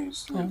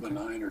symphonies, 3 of the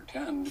 9 or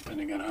 10,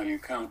 depending on how you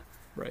count.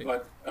 Right.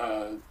 But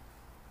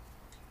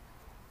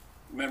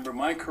remember,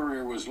 my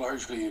career was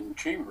largely in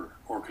chamber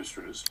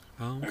orchestras,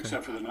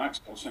 except for the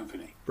Knoxville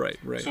Symphony. Right.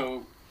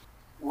 So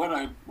what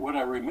I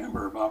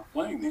remember about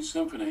playing these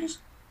symphonies,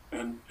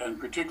 and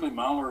particularly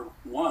Mahler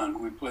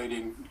 1, we played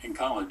in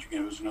college.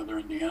 Again, it was another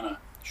Indiana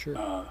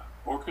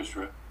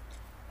orchestra.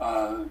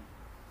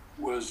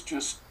 Was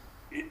just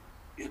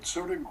it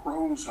sort of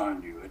grows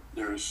on you.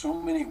 There are so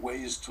many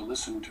ways to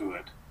listen to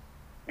it,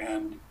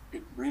 and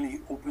it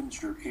really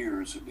opens your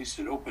ears. At least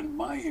it opened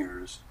my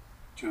ears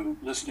to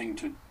listening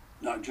to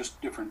not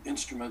just different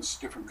instruments,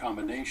 different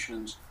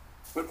combinations,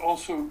 but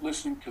also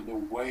listening to the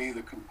way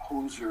the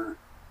composer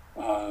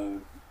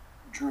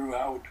drew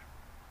out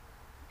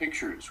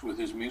pictures with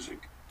his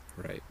music.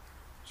 Right.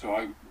 So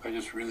I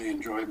just really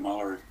enjoyed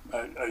Mahler.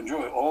 I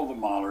enjoy all the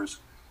Mahlers.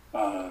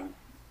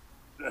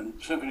 And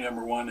Symphony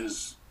Number 1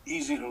 is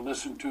easy to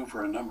listen to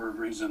for a number of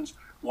reasons.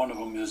 One of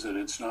them is that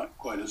it's not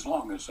quite as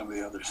long as some of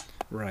the others.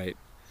 Right.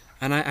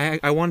 And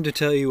I wanted to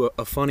tell you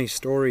a funny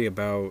story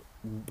about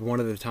one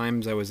of the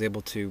times I was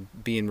able to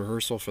be in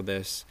rehearsal for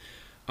this.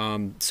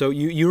 So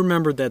you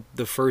remember that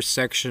the first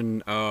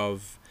section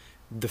of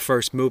the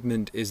first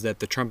movement is that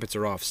the trumpets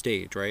are off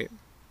stage, right?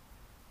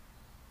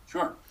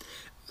 Sure.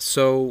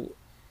 So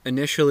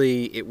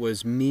initially it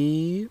was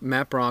me,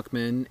 Matt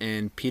Brockman,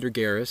 and Peter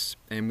Garris,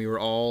 and we were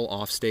all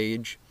off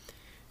stage.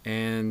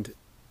 And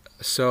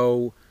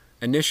so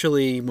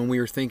initially when we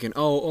were thinking,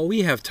 oh,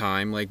 we have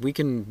time, like we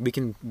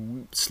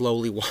can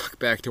slowly walk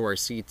back to our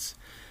seats.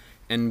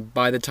 And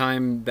by the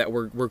time that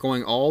we're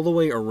going all the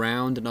way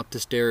around and up the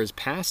stairs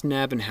past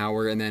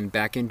Nabenhauer and then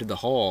back into the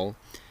hall,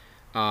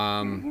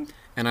 and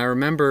I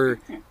remember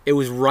it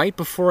was right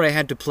before I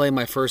had to play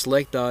my first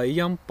lick, the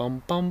yum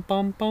bum bum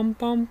bum bum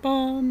bum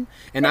bum.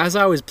 And as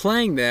I was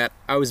playing that,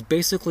 I was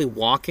basically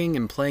walking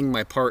and playing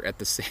my part at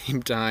the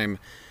same time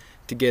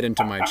to get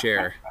into my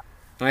chair.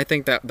 And I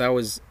think that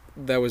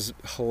was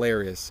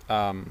hilarious.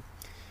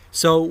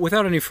 So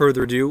without any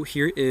further ado,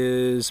 here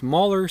is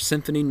Mahler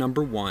Symphony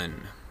Number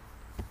 1.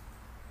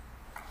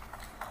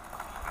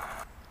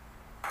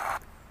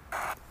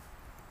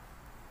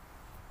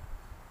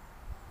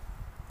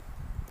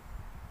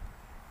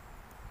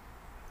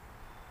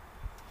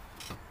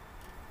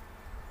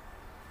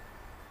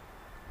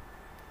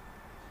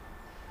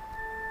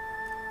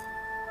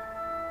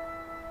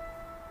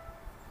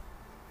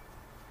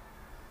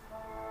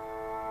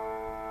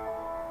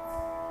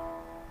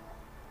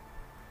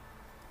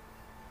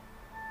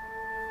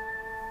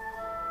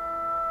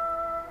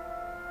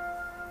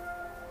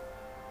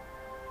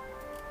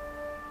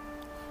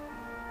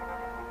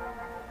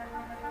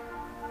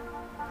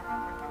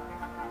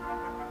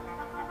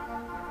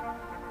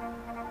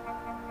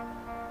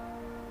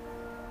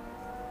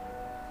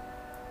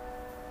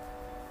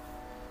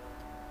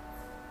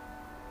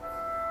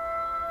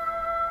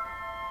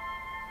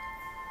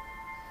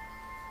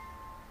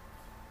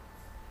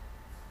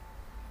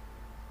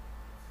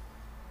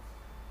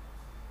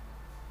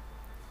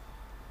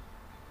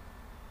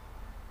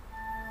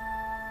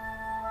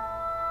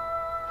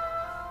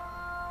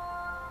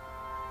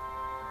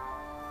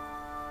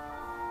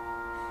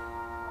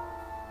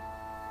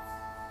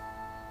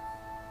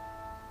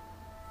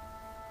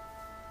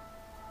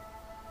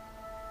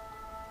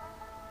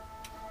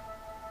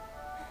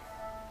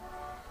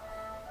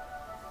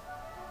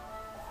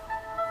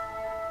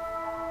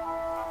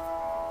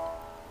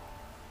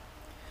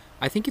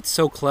 I think it's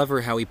so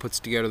clever how he puts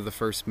together the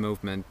first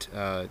movement.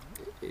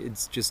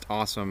 It's just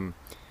awesome.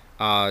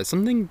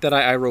 Something that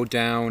I wrote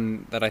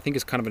down that I think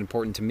is kind of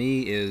important to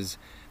me is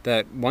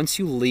that once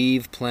you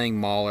leave playing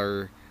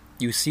Mahler,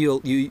 I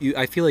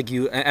feel like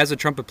you, as a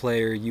trumpet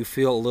player, you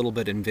feel a little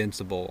bit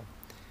invincible.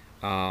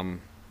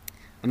 I'm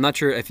not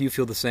sure if you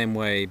feel the same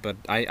way, but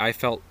I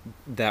felt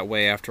that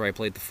way after I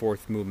played the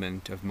fourth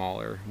movement of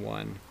Mahler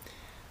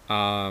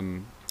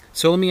 1.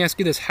 So let me ask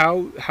you this: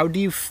 how do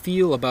you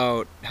feel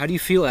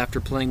after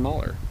playing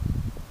Mahler?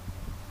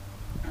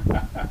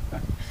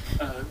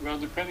 Well,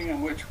 depending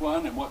on which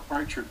one and what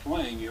part you're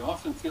playing, you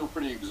often feel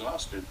pretty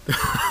exhausted.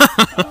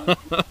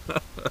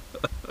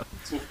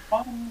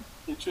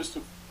 It's just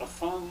a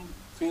fun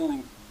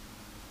feeling.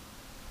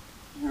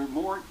 You're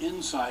more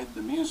inside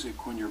the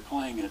music when you're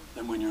playing it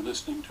than when you're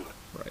listening to it.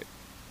 Right.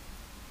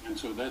 And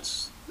so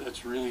that's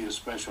really a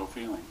special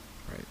feeling.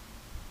 Right.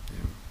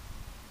 Yeah.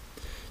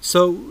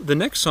 So the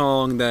next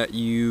song that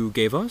you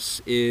gave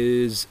us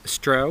is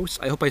Strauss.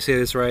 I hope I say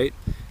this right.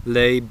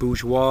 Les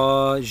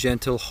Bourgeois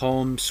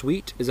Gentilhomme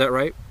Suite. Is that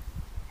right?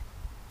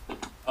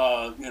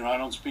 I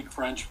don't speak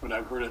French, but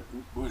I've heard it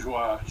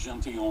bourgeois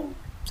gentilhomme.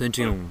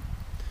 Gentilhomme.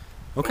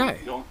 Okay.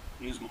 Don't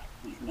use my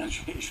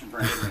pronunciation for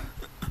anything.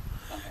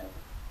 uh,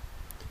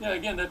 yeah,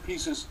 again, that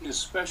piece is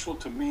special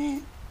to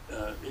me.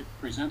 It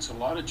presents a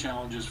lot of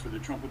challenges for the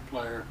trumpet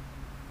player,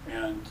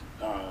 and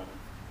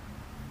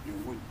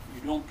you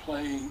don't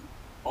play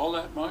all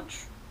that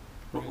much,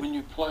 but when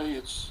you play,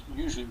 it's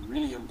usually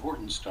really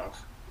important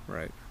stuff.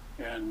 Right.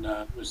 And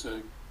there's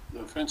the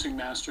fencing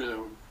master,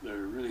 the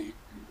really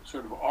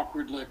sort of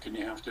awkward lick, and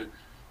you have to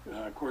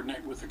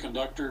coordinate with the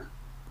conductor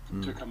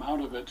to come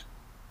out of it.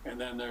 And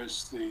then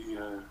there's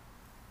the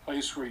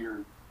place where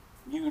you're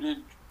muted,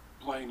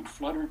 playing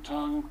flutter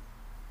tongue,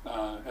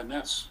 and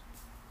that's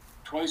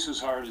twice as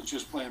hard as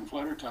just playing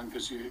flutter tongue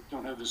because you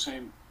don't have the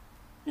same.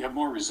 You have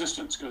more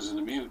resistance because of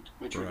the mute,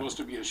 but you're supposed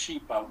to be a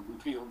sheep out in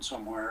the field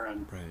somewhere.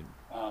 And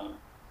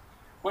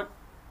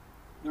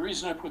the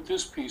reason I put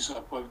this piece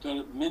up, I've done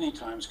it many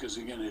times because,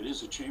 again, it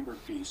is a chamber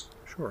piece.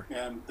 Sure.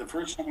 And the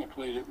first time I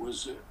played it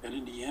was at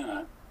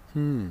Indiana.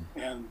 And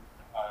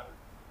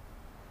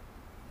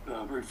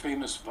a very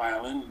famous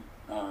violin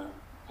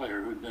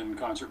player who'd been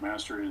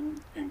concertmaster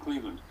in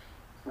Cleveland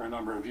for a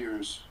number of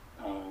years,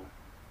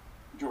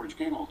 George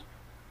Gingald,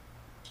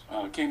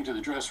 came to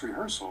the dress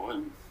rehearsal.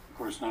 And, of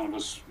course, none of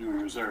us knew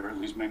he was there, at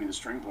least maybe the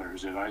string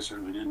players did. I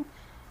certainly didn't.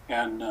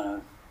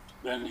 And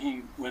then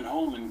he went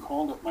home and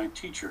called up my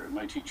teacher. And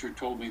my teacher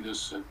told me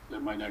this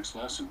at my next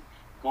lesson.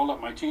 Called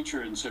up my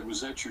teacher and said, "Was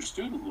that your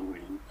student,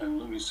 Louis?" And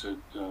Louis said,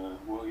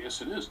 "Well,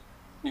 yes, it is."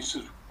 And he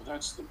says, "Well,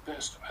 that's the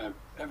best I've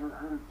ever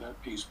heard that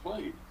piece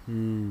played."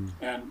 And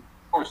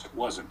of course it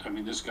wasn't. I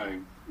mean, this guy,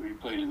 he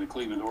played in the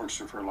Cleveland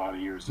Orchestra for a lot of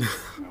years,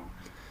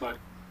 but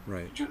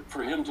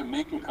for him to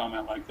make a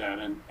comment like that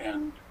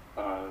and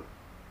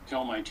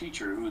tell my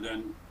teacher, who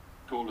then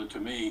told it to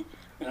me,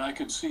 and I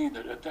could see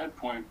that at that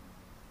point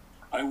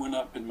I went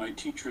up in my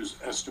teacher's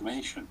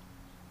estimation,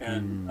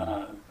 and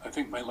I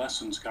think my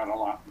lessons got a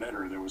lot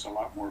better. There was a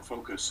lot more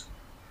focus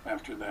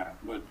after that,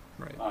 but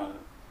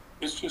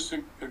it's just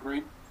a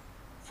great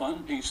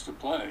fun piece to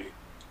play.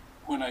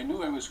 When I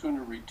knew I was going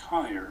to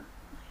retire,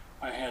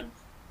 I had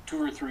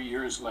 2 or 3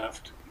 years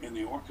left in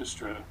the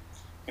orchestra,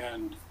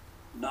 and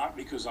not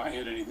because I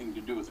had anything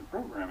to do with the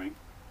programming,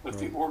 but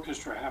the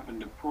orchestra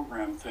happened to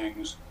program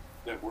things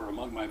that were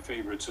among my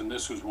favorites, and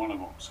this was one of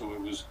them. So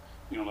it was,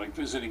 like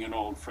visiting an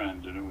old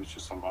friend, and it was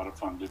just a lot of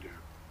fun to do.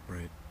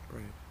 Right.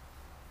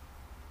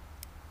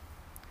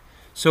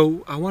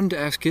 So I wanted to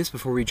ask this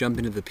before we jump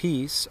into the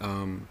piece.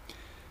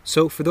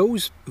 So for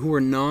those who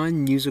are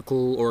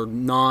non-musical or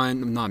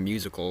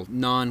non-classical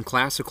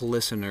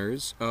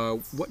listeners,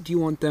 what do you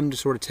want them to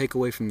sort of take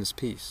away from this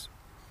piece?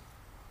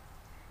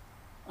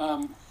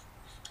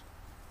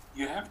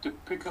 You have to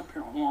pick up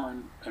your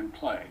horn and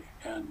play,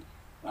 and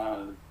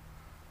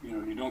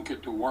you don't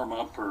get to warm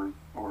up or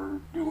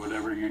do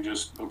whatever. You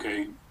just,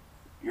 okay,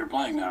 you're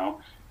playing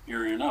now,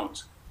 here are your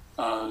notes.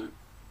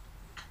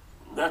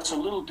 That's a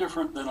little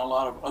different than a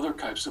lot of other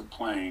types of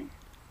playing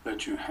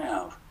that you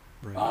have.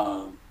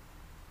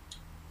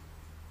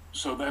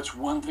 So that's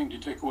one thing to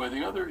take away.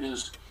 The other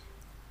is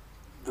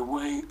the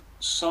way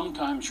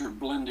sometimes you're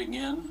blending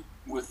in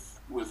with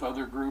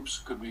other groups.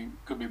 Could be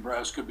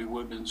brass, could be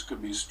woodwinds,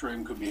 could be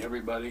string, could be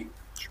everybody.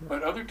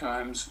 But other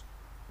times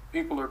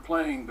people are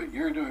playing, but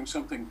you're doing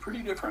something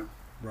pretty different.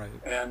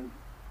 And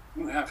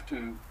you have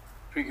to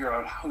figure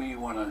out how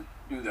you want to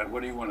do that.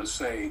 What do you want to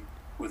say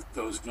with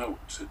those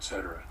notes,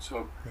 etc.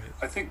 So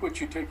I think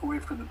what you take away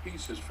from the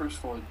piece is, first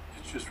of all,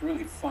 it's just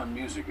really fun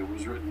music. It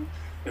was written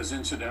as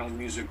incidental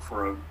music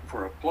for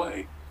a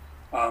play,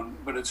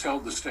 but it's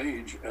held the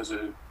stage as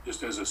a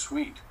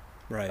suite.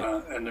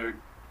 And there are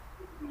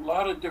a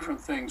lot of different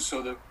things.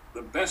 So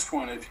the best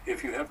one,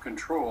 if you have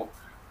control,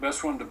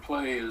 best one to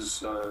play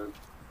is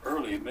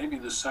early. Maybe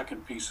the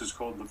second piece is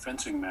called The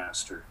Fencing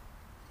Master.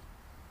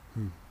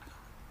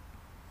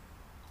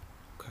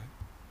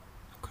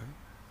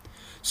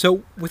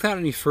 So, without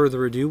any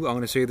further ado, I'm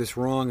going to say this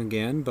wrong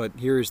again, but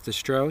here is the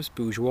Strauss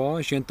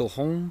Bourgeois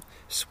Gentilhomme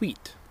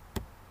Suite.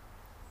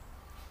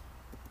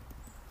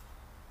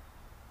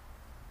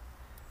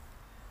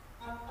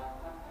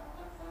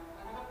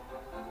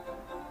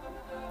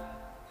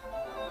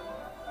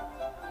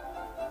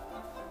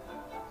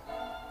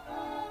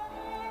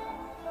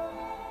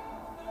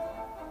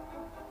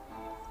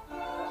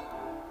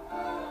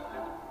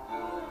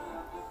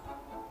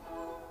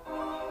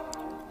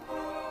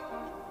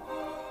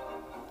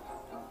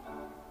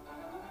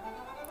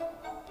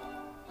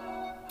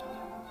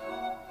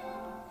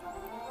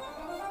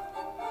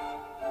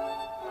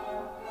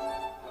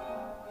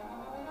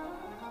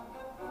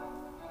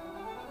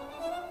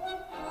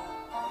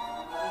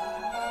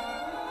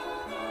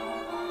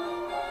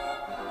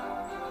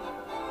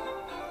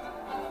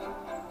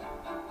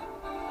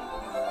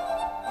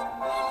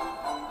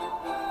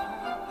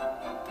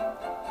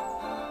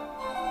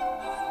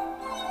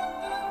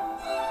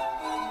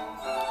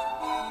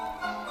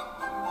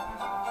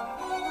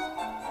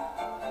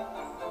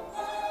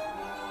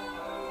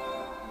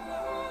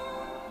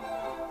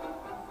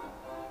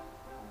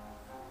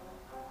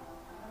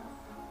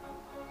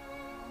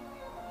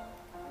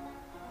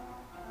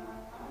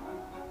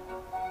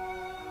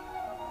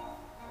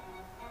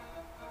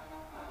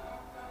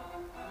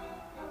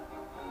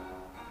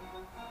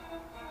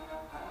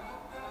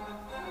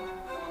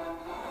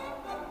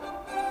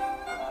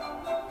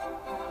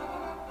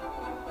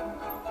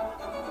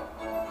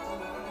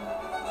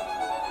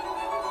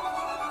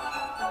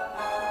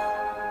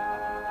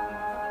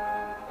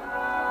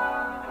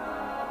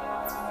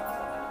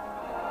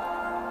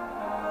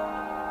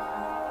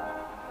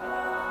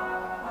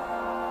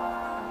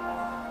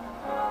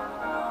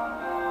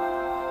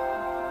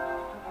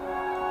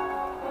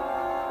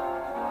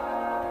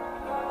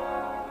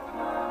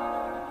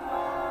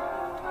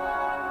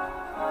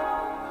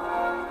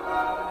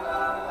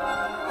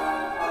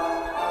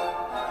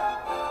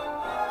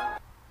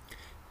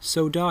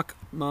 So, Doc,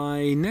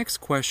 my next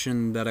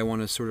question that I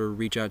want to sort of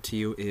reach out to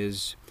you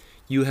is,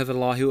 you have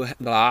you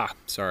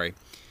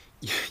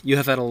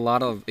have had a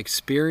lot of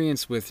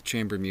experience with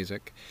chamber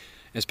music,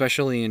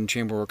 especially in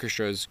chamber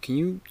orchestras. Can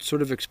you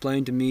sort of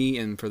explain to me,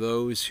 and for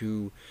those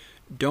who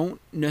don't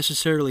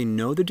necessarily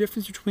know the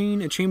difference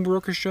between a chamber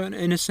orchestra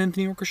and a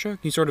symphony orchestra, can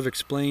you sort of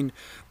explain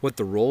what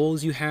the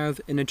roles you have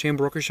in a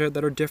chamber orchestra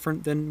that are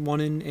different than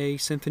one in a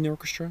symphony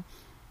orchestra?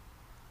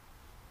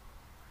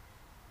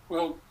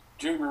 Well,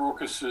 chamber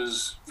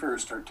orchestras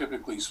first are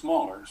typically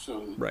smaller,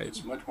 so Right.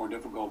 it's much more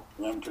difficult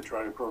for them to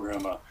try to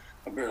program a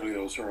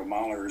Berlioz or a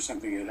Mahler or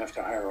something. You'd have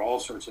to hire all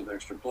sorts of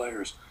extra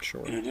players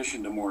Sure. in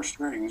addition to more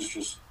strings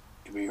just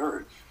to be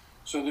heard.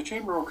 So the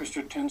chamber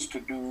orchestra tends to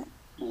do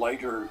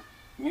lighter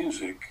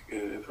music,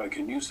 if I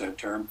can use that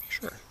term.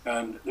 Sure.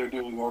 And they're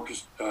doing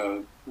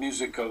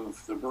music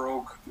of the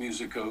Baroque,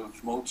 music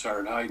of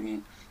Mozart,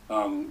 Haydn,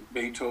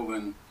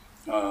 Beethoven,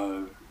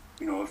 a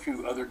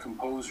few other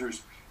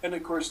composers. And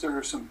of course, there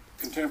are some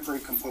contemporary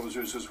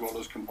composers as well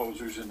as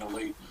composers in the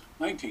late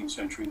 19th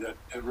century that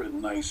have written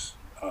nice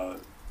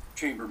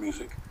chamber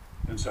music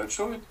and such.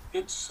 So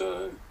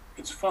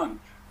it's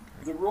fun.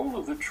 The role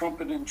of the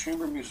trumpet in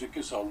chamber music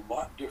is a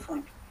lot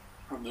different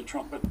from the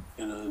trumpet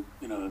in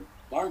a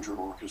larger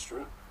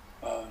orchestra.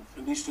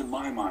 At least in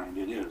my mind,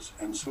 it is.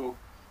 And so,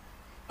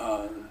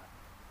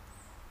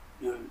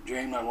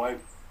 Jane, my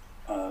wife,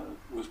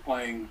 was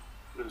playing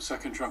the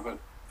second trumpet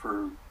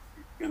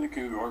in the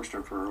Cuba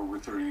Orchestra for over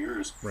 30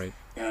 years. Right.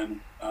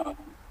 And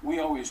we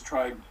always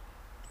tried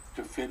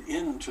to fit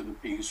into the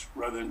piece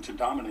rather than to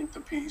dominate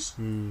the piece,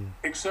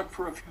 except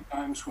for a few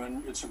times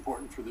when it's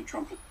important for the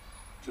trumpet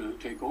to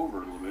take over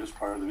a little bit as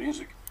part of the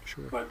music.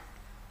 Sure. But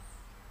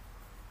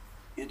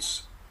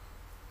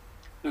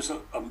there's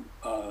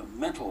a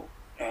mental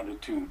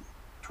attitude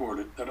toward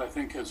it that I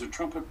think as a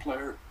trumpet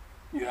player,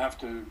 you have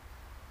to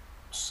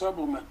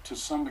supplement to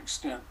some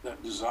extent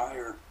that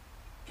desire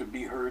to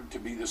be heard, to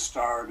be the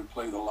star, to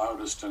play the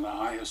loudest and the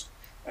highest.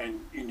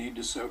 And you need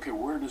to say, okay,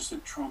 where does the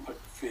trumpet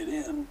fit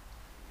in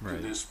to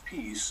this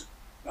piece?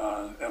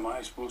 Am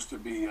I supposed to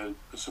be a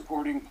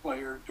supporting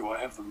player? Do I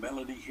have the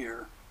melody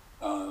here?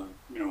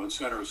 Et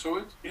cetera.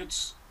 So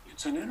it's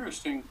an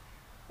interesting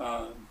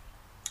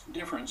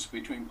difference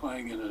between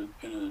playing in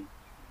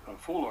a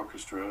full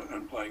orchestra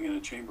and playing in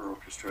a chamber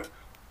orchestra.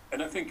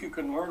 And I think you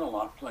can learn a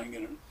lot playing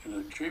in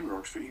a chamber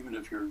orchestra, even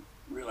if your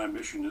real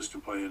ambition is to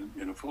play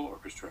in a full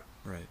orchestra.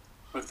 Right.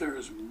 But there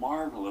is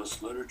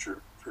marvelous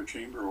literature for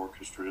chamber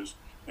orchestras,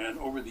 and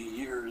over the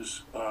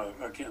years,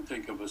 I can't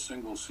think of a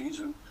single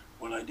season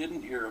when I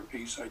didn't hear a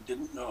piece I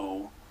didn't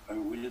know.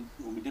 When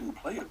we didn't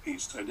play a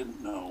piece I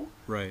didn't know.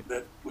 Right.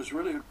 That was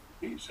really a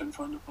piece and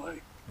fun to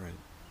play. Right.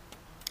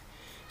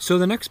 So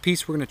the next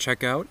piece we're going to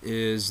check out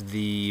is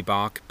the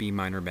Bach B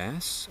minor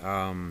Mass.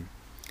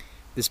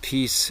 This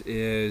piece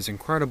is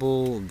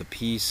incredible. The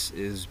piece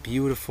is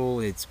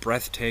beautiful. It's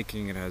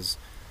breathtaking. It has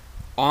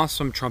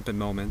awesome trumpet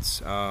moments.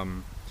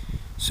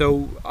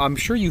 So I'm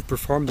sure you've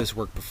performed this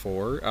work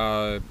before.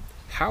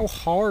 How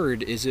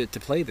hard is it to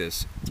play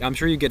this? I'm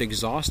sure you get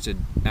exhausted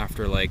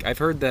after, I've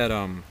heard that,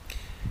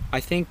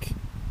 I think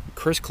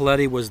Chris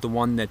Coletti was the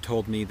one that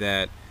told me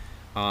that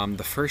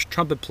the first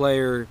trumpet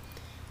player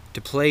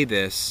to play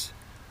this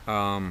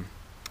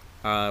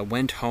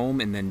went home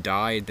and then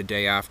died the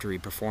day after he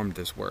performed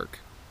this work,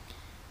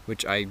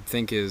 which I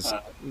think is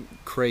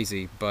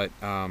crazy. But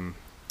how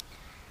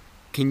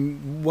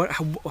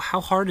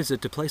hard is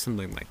it to play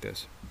something like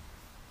this?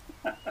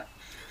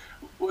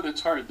 Well,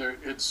 it's hard.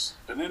 It's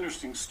an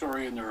interesting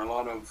story, and there are a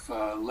lot of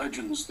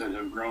legends that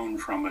have grown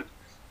from it.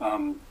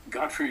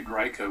 Gottfried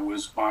Reiche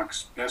was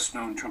Bach's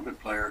best-known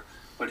trumpet player,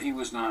 but he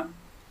was not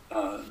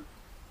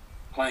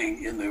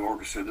playing in the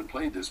orchestra that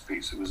played this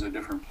piece. It was a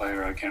different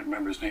player. I can't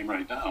remember his name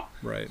right now.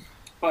 Right.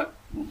 But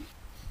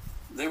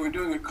they were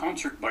doing a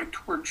concert by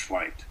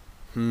torchlight.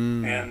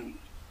 And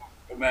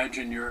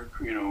imagine you're,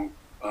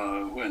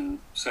 when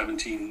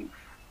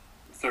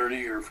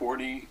 1730 or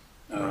 40,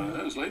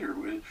 that was later,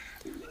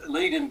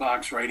 late in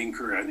Bach's writing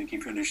career. I think he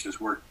finished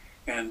his work.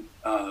 And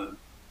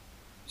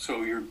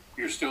so you're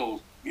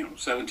still,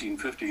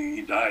 1750,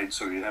 he died,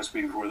 so it has to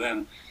be before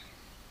then.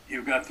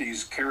 You've got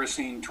these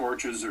kerosene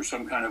torches or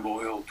some kind of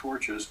oil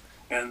torches,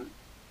 and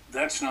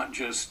that's not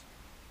just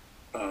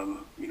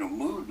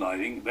mood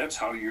lighting. That's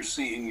how you're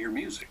seeing your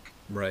music.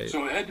 Right.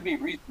 So it had to be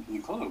reasonably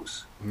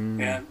close,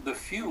 and the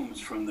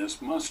fumes from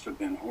this must have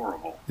been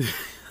horrible.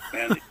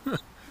 And the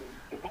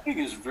playing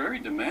is very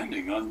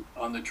demanding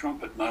on the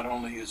trumpet. Not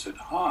only is it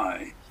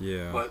high,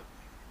 but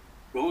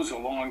goes a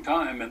long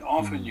time, and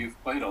often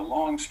you've played a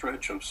long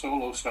stretch of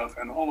solo stuff,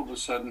 and all of a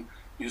sudden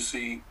you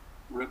see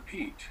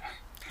repeat.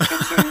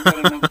 And so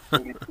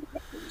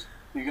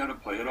you got to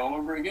play it all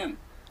over again.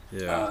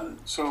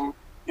 So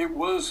it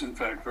was, in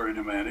fact, very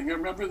demanding. I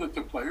remember that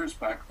the players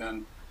back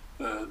then,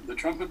 the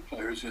trumpet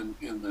players in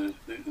the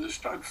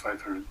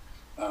Stadtpfeifer,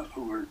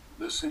 who were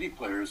the city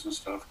players and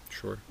stuff,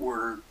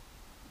 were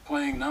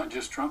playing not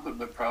just trumpet,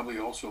 but probably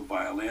also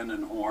violin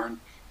and horn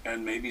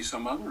and maybe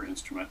some other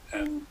instrument.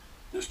 And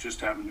this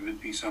just happened to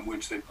be some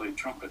which they played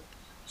trumpet.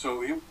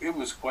 So it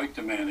was quite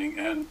demanding.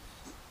 And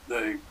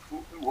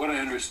what I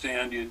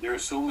understand, there are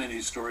so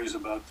many stories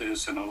about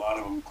this, and a lot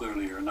of them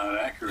clearly are not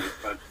accurate.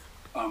 But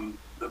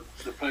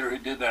the player who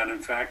did that, in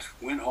fact,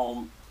 went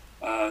home,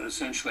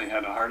 essentially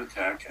had a heart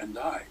attack and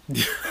died.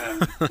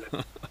 And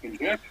the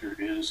conjecture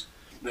is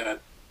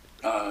that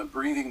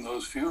breathing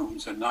those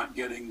fumes and not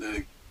getting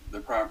the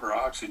proper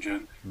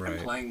oxygen Right.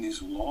 and playing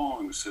these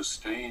long,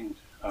 sustained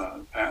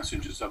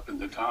passages up in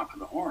the top of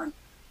the horn,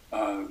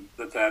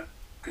 that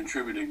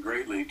contributed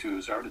greatly to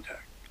his heart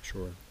attack.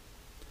 Sure.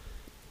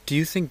 Do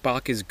you think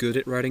Bach is good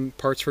at writing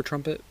parts for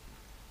trumpet?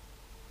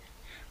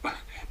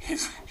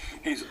 He's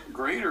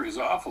great or he's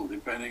awful,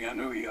 depending on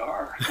who you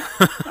are.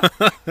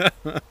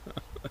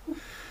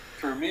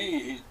 For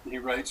me, he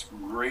writes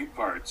great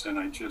parts, and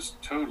I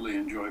just totally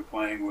enjoy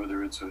playing,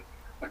 whether it's a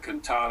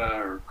cantata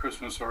or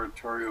Christmas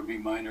oratorio B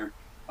minor.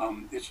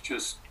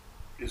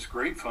 It's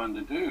great fun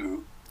to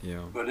do,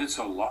 Yeah. but it's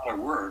a lot of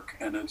work,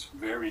 and it's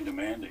very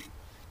demanding.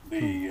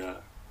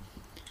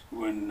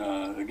 When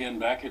again,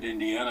 back at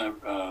Indiana,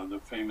 the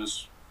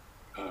famous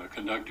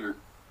conductor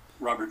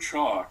Robert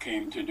Shaw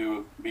came to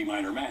do a B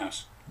minor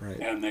mass, Right.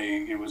 and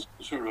it was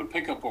sort of a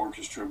pickup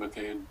orchestra, but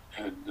they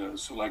had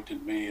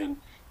selected me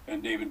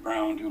and David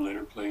Brown, who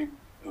later played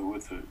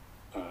with the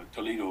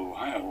Toledo,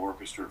 Ohio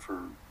orchestra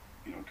for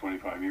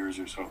 25 years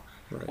or so.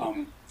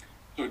 Right.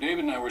 So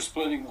David and I were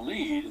splitting the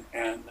lead,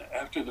 and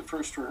after the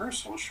first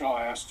rehearsal, Shaw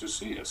asked to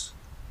see us.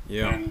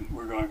 Yeah. And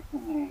we're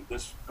going,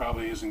 this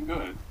probably isn't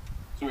good.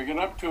 So we got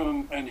up to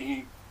him, and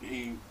he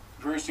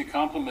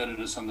complimented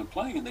us on the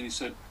playing, and then he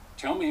said,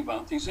 "Tell me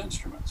about these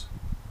instruments."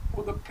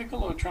 Well, the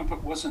piccolo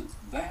trumpet wasn't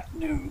that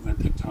new at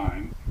the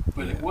time,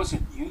 but it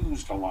wasn't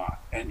used a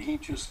lot, and he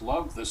just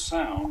loved the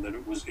sound that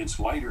it's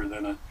lighter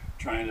than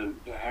trying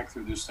to hack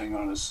through this thing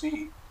on a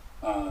C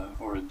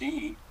or a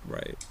D.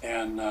 Right.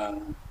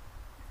 And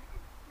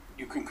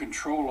you can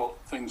control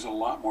things a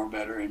lot more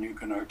better, and you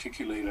can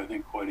articulate, I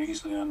think, quite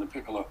easily on the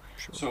piccolo.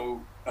 Sure.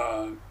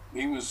 So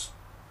he was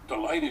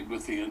delighted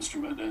with the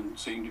instrument and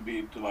seemed to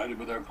be delighted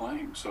with our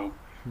playing. So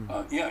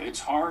yeah,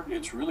 it's hard.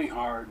 It's really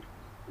hard.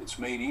 It's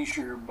made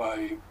easier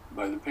by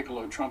the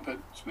piccolo trumpet.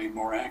 It's made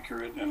more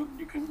accurate, and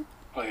you can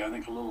play, I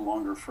think, a little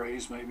longer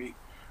phrase maybe.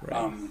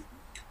 Right.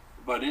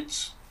 But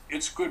it's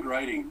good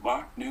writing.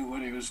 Bach knew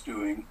what he was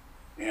doing,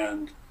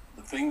 and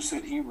the things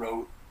that he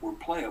wrote were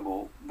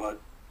playable, but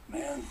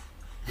man,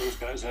 those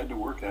guys had to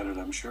work at it,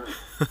 I'm sure.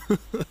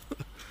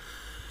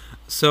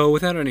 So,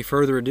 without any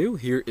further ado,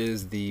 here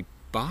is the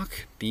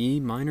Bach B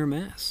minor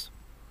Mass.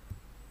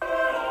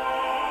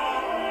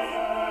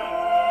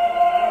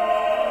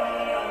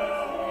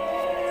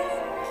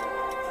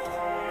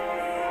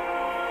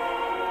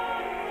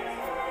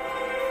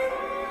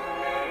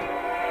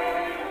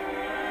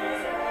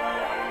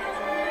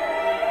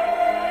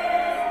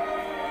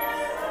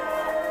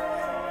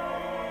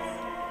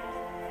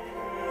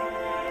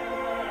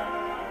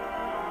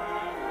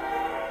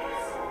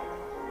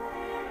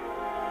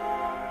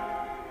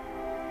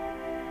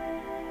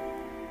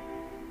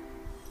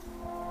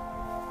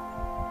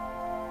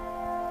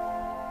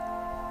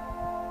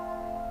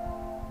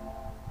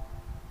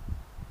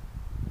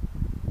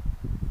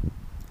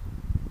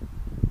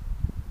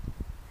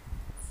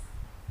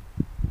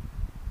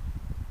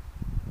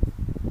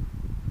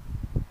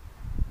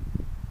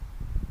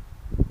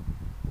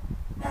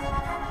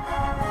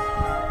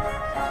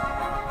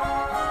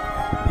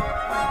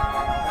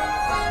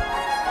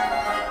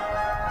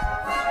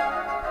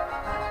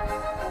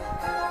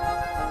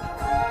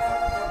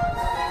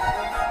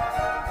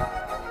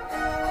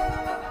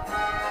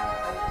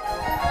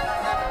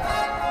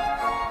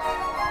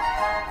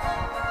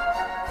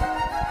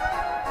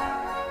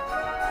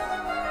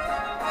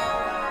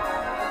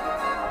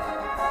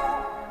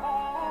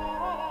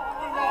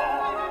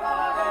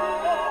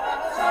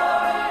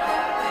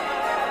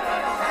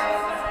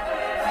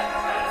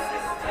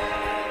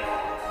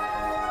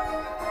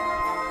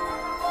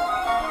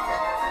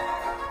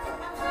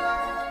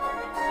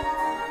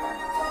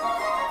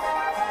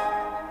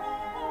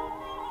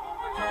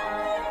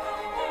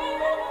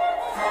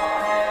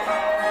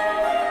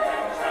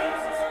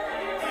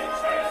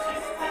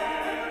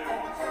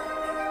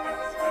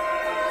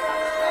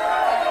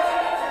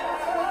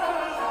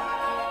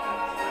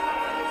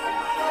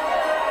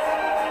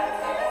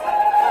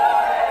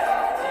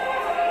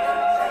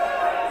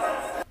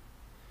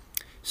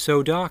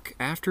 So, Doc,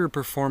 after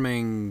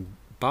performing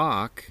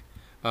Bach,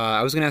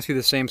 I was going to ask you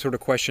the same sort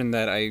of question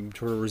that I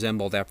sort of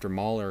resembled after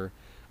Mahler.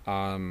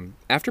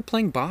 After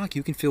playing Bach,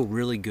 you can feel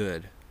really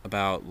good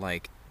about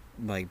like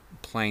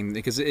playing,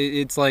 because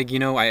it's like,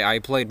 I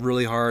played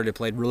really hard, I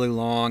played really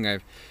long.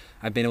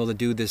 I've been able to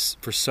do this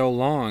for so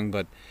long,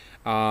 but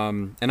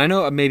and I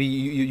know maybe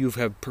you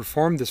have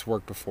performed this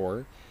work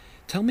before.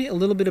 Tell me a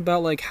little bit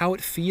about like how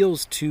it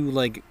feels to,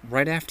 like,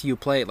 right after you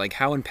play it, like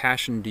how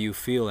impassioned do you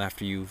feel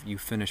after you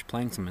finish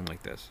playing something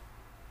like this?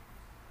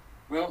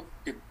 Well,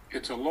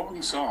 it's a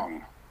long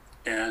song,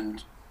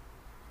 and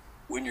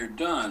when you're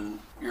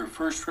done, your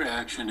first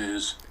reaction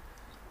is,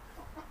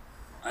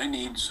 I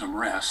need some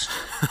rest.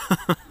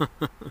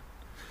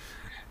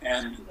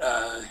 And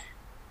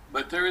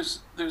but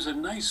there's a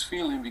nice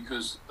feeling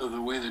because of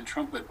the way the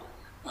trumpet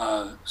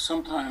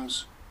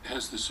sometimes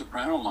has the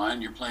soprano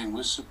line. You're playing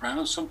with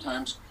soprano.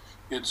 Sometimes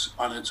it's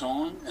on its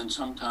own, and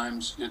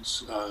sometimes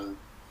it's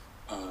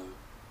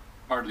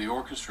part of the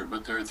orchestra.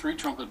 But there are three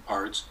trumpet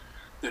parts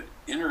that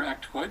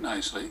interact quite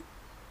nicely,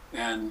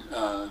 and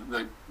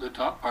the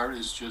top part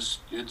is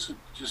just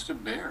a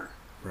bear.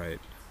 Right.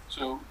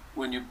 So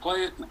when you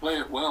play it and play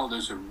it well,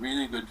 there's a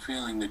really good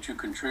feeling that you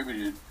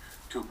contributed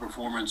to a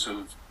performance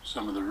of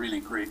some of the really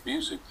great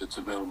music that's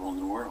available in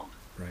the world.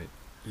 Right.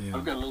 Yeah.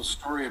 I've got a little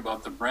story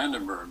about the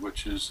Brandenburg,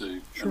 which is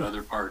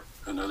another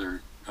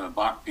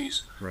Bach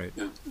piece. Right.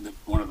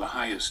 One of the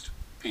highest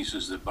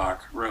pieces that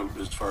Bach wrote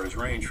as far as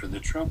range for the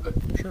trumpet.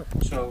 Sure.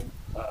 So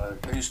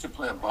I used to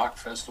play a Bach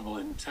festival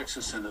in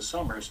Texas in the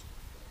summers,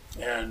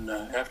 and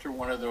after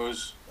one of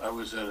those, I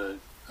was at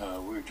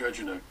we were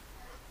judging a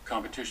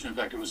competition. In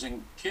fact, it was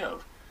in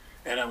Kiev,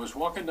 and I was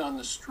walking down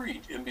the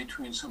street in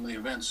between some of the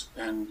events,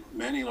 and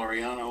Manny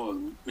Laureano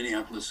of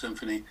Minneapolis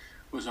Symphony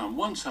was on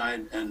one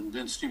side, and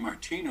Vince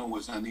DiMartino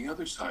was on the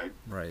other side.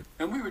 Right.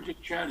 And we were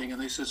just chatting,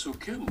 and they said, "So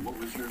Kim, what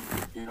was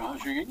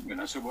how's your evening?"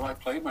 And I said, "Well, I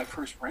played my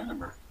first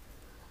Brandenburg."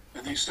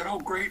 And they said, "Oh,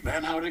 great,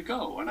 man, how'd it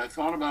go?" And I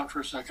thought about it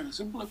for a second. I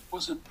said, "Well, it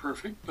wasn't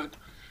perfect, but,"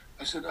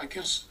 I said, "I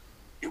guess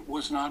it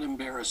was not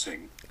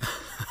embarrassing."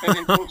 And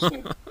they both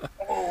said,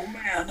 "Oh,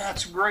 man,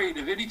 that's great.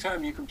 If any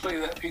time you can play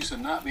that piece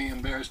and not be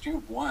embarrassed,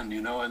 you've won,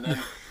 And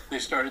then they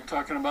started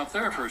talking about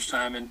their first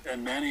time.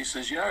 And Manny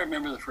says, "Yeah, I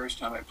remember the first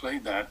time I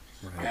played that."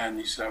 Right. And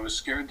he said, "I was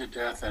scared to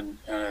death, and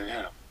I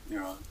had,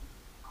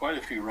 quite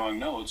a few wrong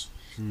notes."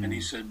 And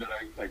he said, "But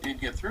I did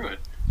get through it."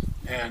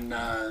 And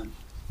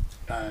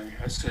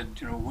I said,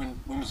 when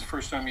was the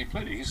first time you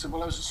played it? He said,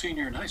 "Well, I was a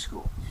senior in high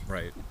school."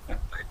 Right.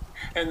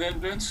 And then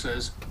Vince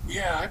says,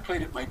 "Yeah, I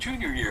played it my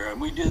junior year, and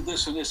we did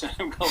this and this." And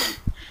I'm going,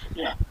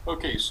 "Yeah,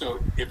 okay. So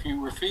if you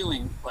were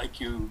feeling like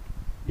you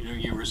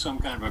were some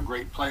kind of a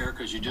great player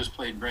because you just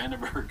played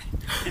Brandenburg,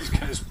 these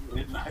guys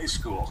played it in high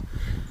school,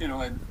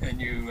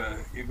 and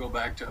you go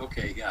back to,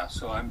 okay, yeah.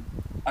 So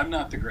I'm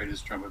not the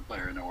greatest trumpet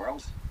player in the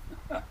world."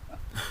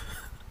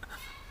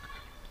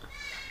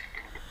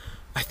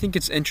 I think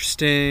it's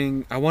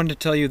interesting. I wanted to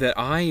tell you that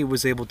I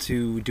was able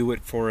to do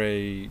it for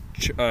a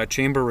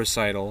chamber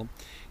recital,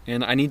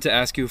 and I need to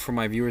ask you for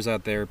my viewers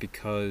out there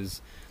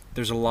because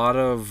there's a lot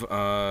of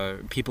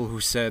people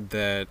who said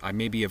that I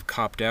maybe have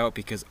copped out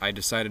because I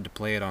decided to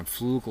play it on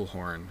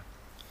flugelhorn.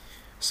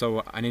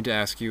 So I need to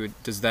ask you,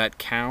 does that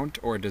count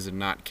or does it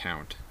not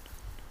count?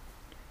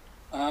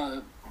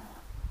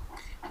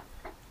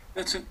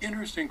 That's an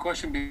interesting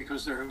question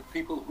because there are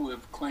people who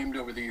have claimed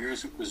over the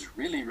years it was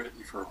really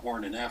written for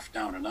horn and F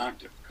down an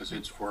octave because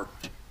it's for,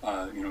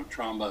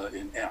 tromba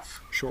in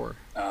F. Sure.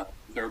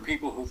 There are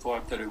people who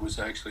thought that it was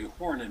actually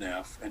horn in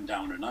F and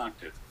down an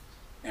octave.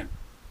 And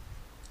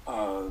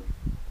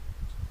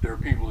there are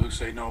people who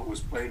say, no, it was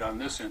played on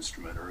this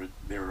instrument, or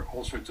there are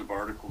all sorts of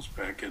articles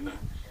back in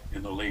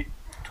the late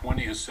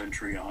 20th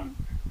century on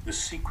the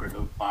secret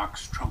of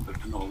Bach's trumpet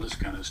and all this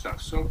kind of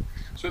stuff. So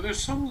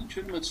there's some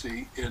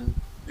legitimacy in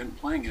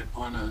playing it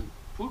on a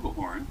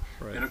flugelhorn,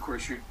 right. And of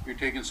course you're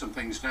taking some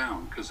things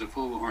down because the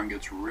flugelhorn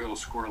gets real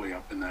squirrely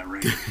up in that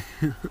range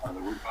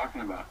that we're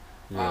talking about.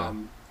 Yeah.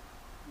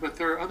 But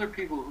there are other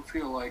people who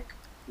feel like,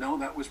 no,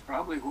 that was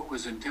probably what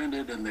was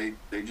intended, and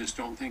they just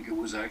don't think it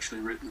was actually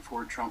written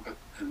for trumpet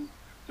and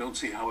don't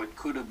see how it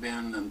could have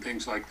been and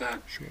things like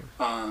that. Sure.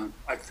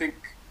 I think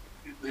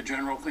the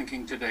general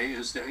thinking today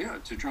is that, yeah,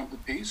 it's a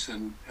trumpet piece,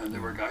 and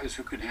there were guys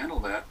who could handle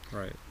that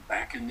right.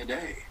 back in the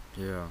day.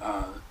 Yeah.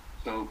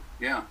 So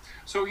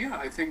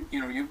I think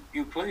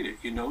you played it.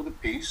 You know the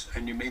piece,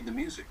 and you made the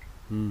music.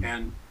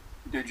 And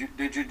did you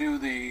do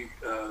the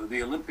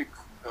Olympic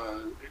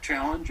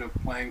challenge of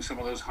playing some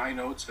of those high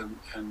notes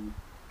and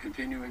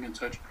continuing and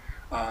such?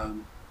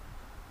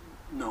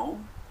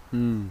 No,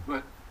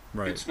 but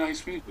right. It's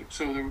nice music.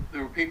 So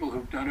there were people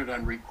who've done it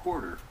on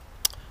recorder.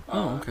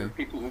 Okay. There are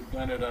people who've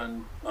done it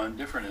on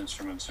different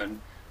instruments,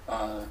 and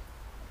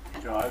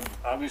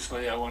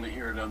obviously I want to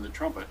hear it on the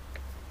trumpet.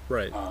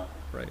 Right.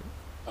 Right.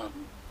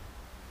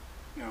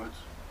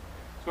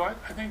 So I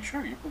think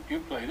sure you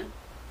played it,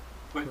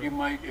 but right. You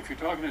might, if you're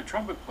talking to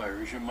trumpet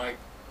players, you might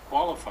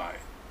qualify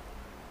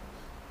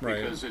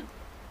because right.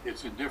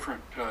 It's a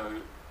different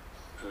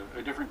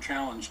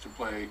challenge to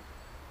play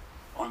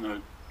on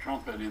the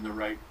trumpet in the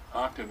right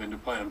octave and to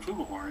play on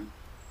flugelhorn,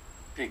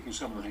 taking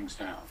some of the things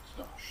down.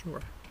 So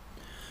sure.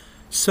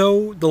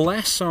 So the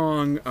last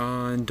song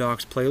on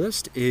Doc's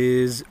playlist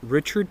is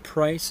Richard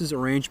Price's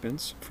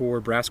arrangements for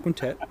brass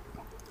quintet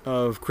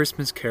of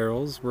Christmas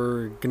carols.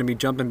 We're going to be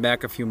jumping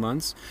back a few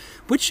months,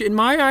 which in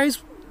my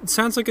eyes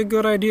sounds like a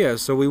good idea,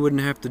 so we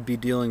wouldn't have to be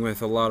dealing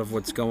with a lot of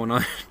what's going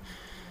on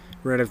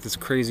right at this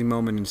crazy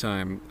moment in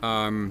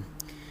time.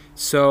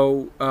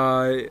 So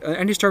I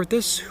need to start with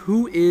this.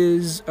 Who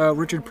is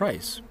Richard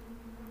Price?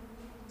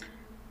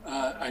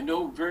 I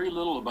know very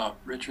little about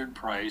Richard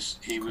Price.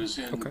 He was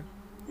in... Okay.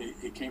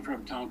 He came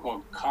from a town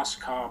called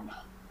Koskob,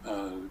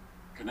 uh,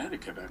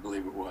 Connecticut, I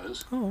believe it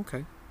was. Oh,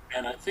 okay.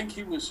 And I think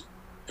he was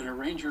an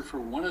arranger for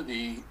one of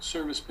the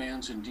service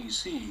bands in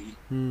D.C.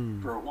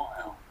 Hmm. for a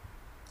while.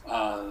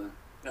 Uh,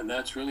 and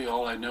that's really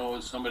all I know.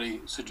 Is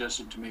somebody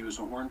suggested to me he was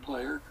a horn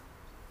player.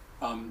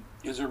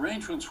 His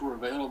arrangements were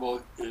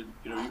available.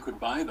 You could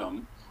buy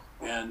them,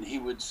 and he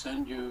would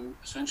send you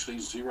essentially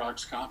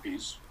Xerox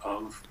copies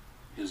of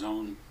his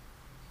own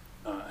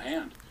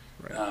hand.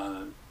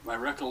 Right. My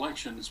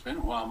recollection, it's been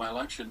a while. My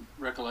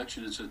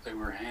recollection is that they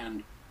were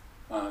hand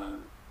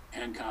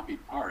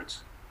copied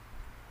parts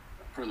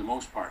for the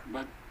most part,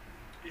 but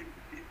it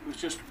was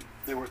just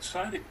they were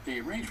exciting. The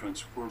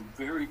arrangements were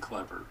very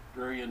clever,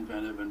 very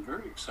inventive, and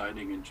very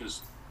exciting, and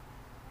just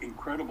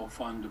incredible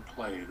fun to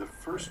play. The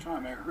first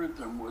time I heard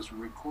them was a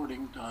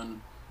recording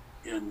done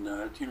at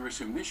the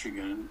University of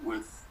Michigan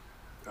with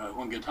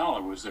when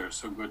Gatala was there.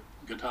 So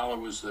Gatala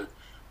was the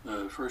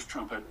first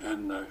trumpet,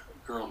 and the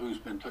girl who's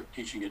been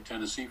teaching at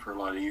Tennessee for a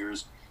lot of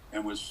years,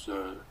 and was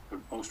the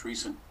most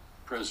recent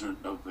president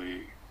of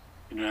the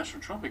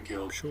International Trumpet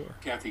Guild. Sure.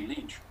 Kathy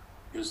Leach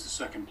is the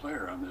second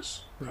player on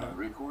this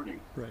recording.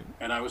 Right.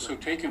 And I was so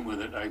taken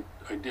with it, I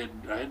had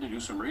to do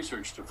some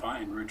research to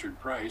find Richard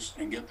Price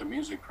and get the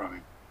music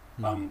from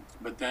him.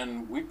 But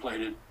then we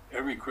played it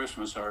every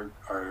Christmas.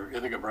 Our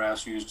Ithaca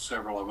Brass used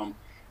several of them,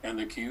 and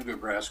the Cayuga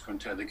Brass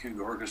Quintet, the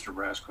Cayuga Orchestra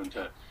Brass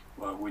Quintet,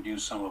 would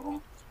use some of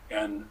them.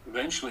 And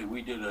eventually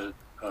we did a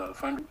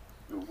fund.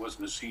 It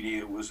wasn't a CD;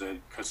 it was a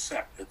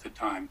cassette at the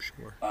time.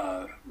 Sure.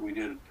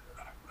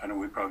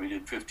 We probably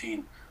did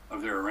 15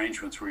 of their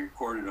arrangements. We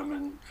recorded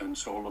them and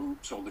sold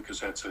the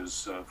cassettes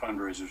as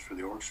fundraisers for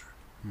the orchestra.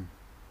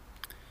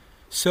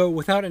 So,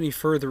 without any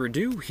further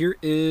ado, here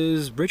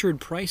is Richard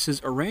Price's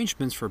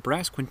arrangements for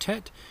brass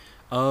quintet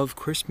of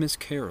Christmas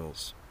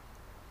carols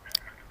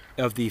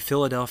of the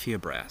Philadelphia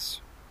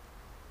Brass.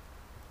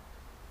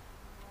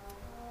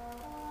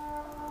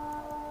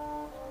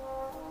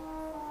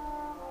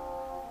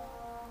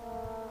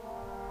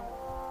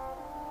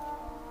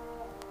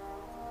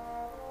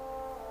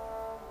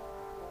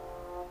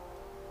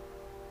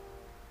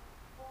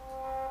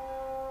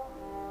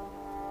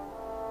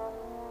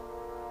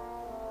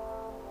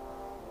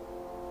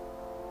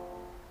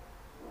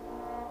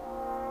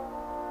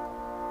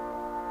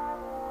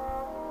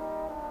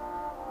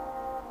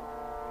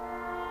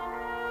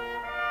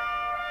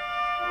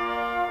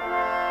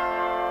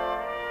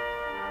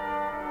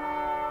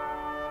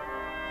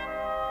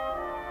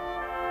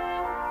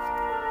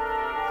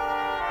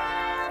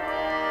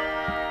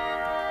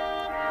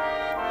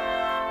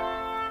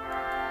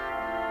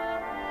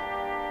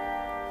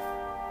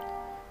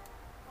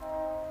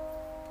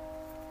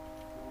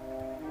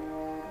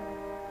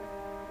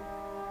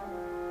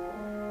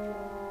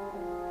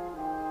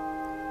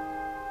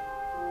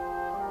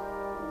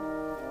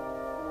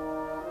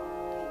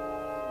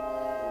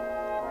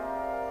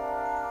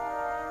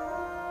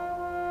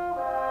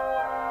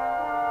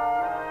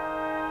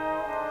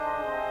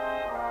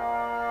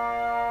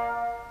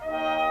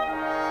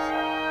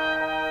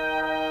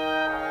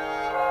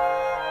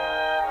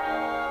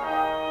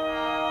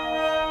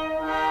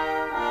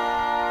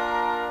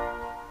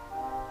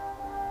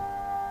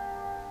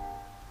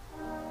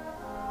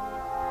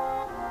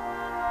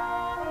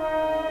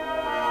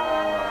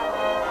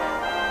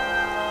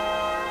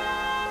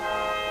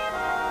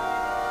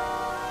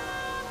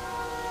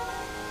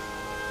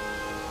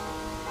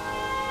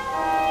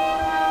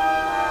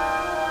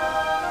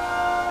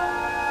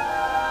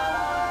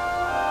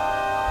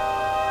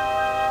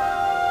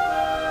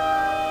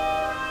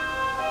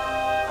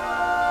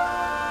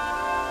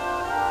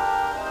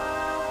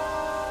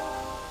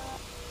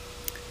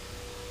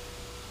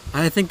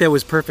 I think that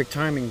was perfect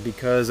timing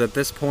because at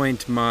this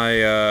point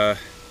my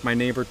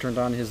neighbor turned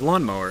on his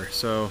lawnmower.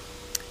 So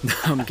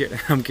I'm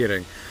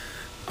kidding.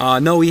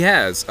 No, he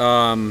has.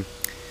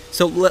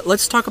 So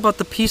let's talk about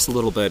the piece a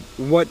little bit.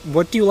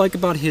 What do you like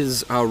about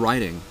his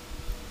writing?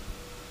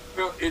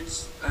 Well,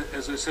 it's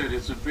as I said,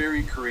 it's a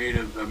very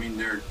creative. I mean,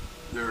 there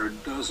are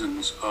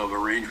dozens of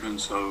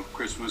arrangements of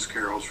Christmas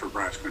carols for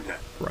brass quintet.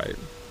 Right.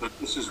 But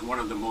this is one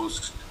of the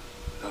most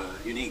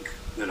unique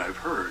that I've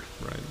heard.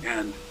 Right.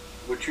 And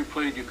what you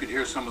played, you could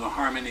hear some of the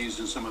harmonies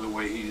and some of the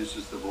way he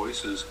uses the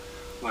voices.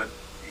 But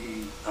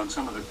he, on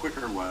some of the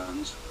quicker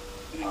ones,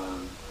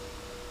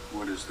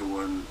 what is the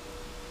one?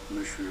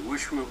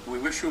 We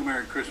wish you a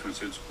Merry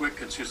Christmas. It's quick.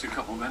 It's just a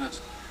couple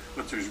minutes,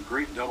 but there's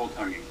great double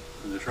tonguing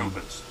in the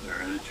trumpets there,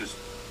 and it's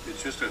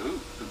just a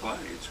hoot to play.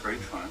 It's great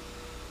fun.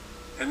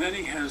 And then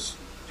he has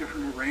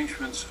different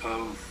arrangements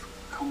of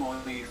Come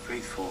On Ye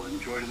Faithful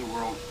and Joy to the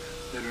World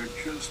that are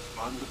just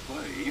fun to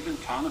play. Even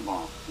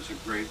Tannenbaum is a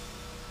great,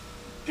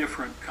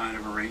 different kind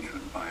of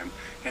arrangement by him.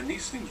 And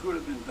these things would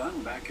have been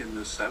done back in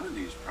the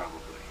 70s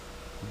probably.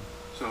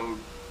 So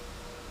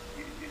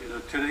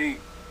today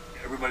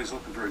everybody's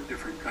looking for a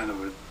different kind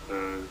of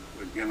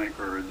a gimmick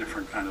or a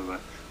different kind of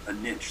a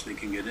niche they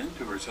can get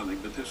into or something.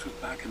 But this was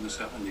back in the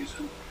 70s,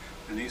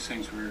 and these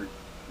things were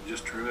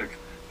just terrific.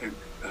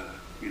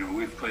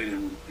 We've played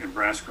in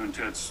brass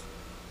quintets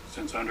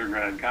since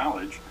undergrad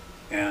college,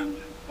 and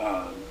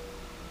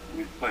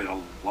we've played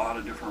a lot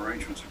of different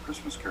arrangements of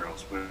Christmas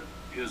carols, but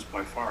his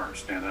by far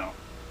stand out.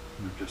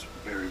 They're just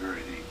very,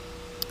 very neat.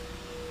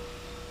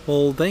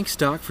 Well, thanks,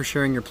 Doc, for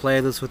sharing your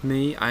playlist with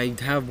me. I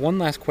have one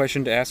last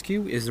question to ask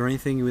you. Is there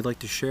anything you would like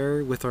to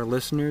share with our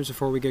listeners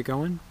before we get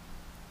going?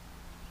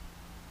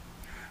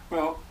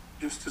 Well,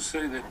 just to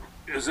say that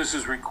as this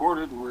is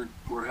recorded,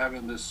 we're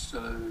having this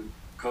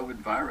COVID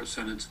virus,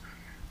 and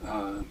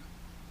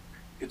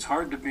it's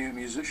hard to be a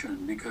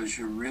musician because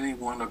you really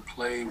want to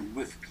play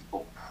with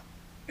people,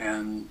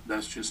 and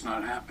that's just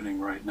not happening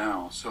right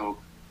now. So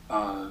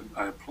I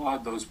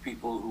applaud those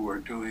people who are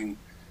doing,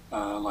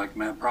 like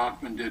Matt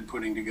Brockman did,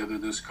 putting together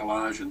this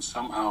collage and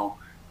somehow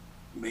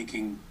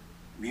making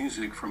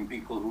music from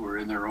people who are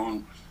in their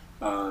own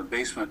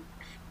basement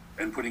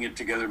and putting it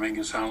together, making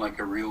it sound like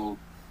a real,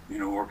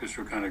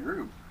 orchestra kind of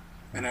group.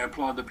 And I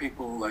applaud the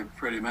people like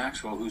Freddie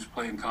Maxwell, who's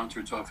playing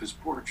concerts off his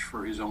porch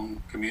for his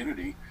own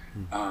community.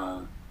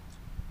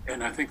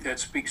 And I think that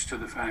speaks to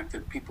the fact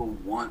that people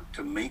want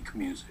to make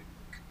music.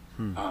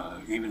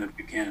 Even if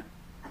you can't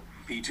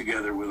be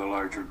together with a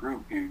larger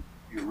group, you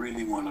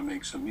really want to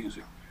make some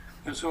music.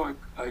 And so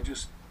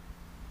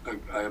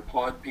I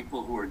applaud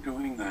people who are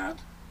doing that,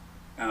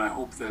 and I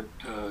hope that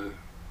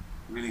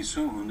really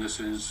soon, this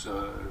is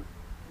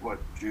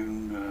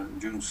June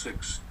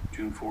 6th,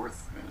 June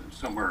 4th,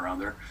 somewhere around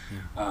there,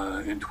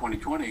 in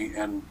 2020,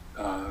 and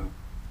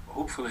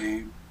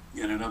hopefully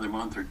in another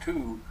month or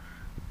two,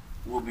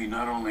 we'll be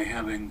not only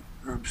having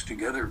groups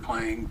together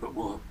playing, but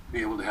we'll be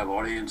able to have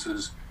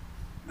audiences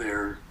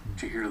there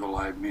to hear the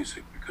live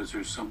music, because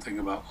there's something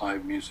about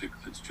live music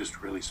that's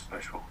just really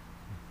special.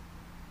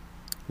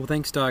 Well,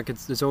 thanks, Doc.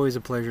 It's always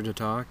a pleasure to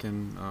talk,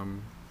 and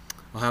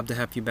I'll have to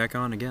have you back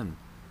on again.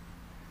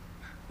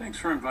 Thanks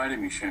for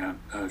inviting me, Sean.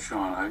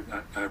 I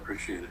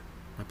appreciate it.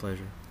 My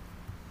pleasure.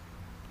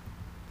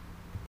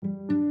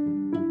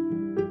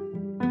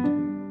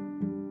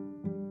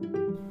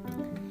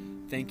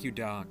 Thank you,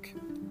 Doc.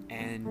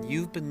 And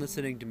you've been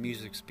listening to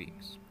Music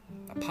Speaks,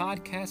 a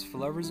podcast for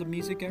lovers of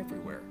music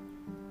everywhere.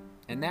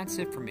 And that's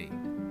it for me.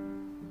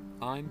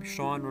 I'm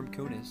Sean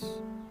Rumkunis,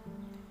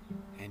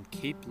 and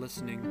keep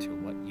listening to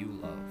what you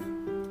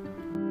love.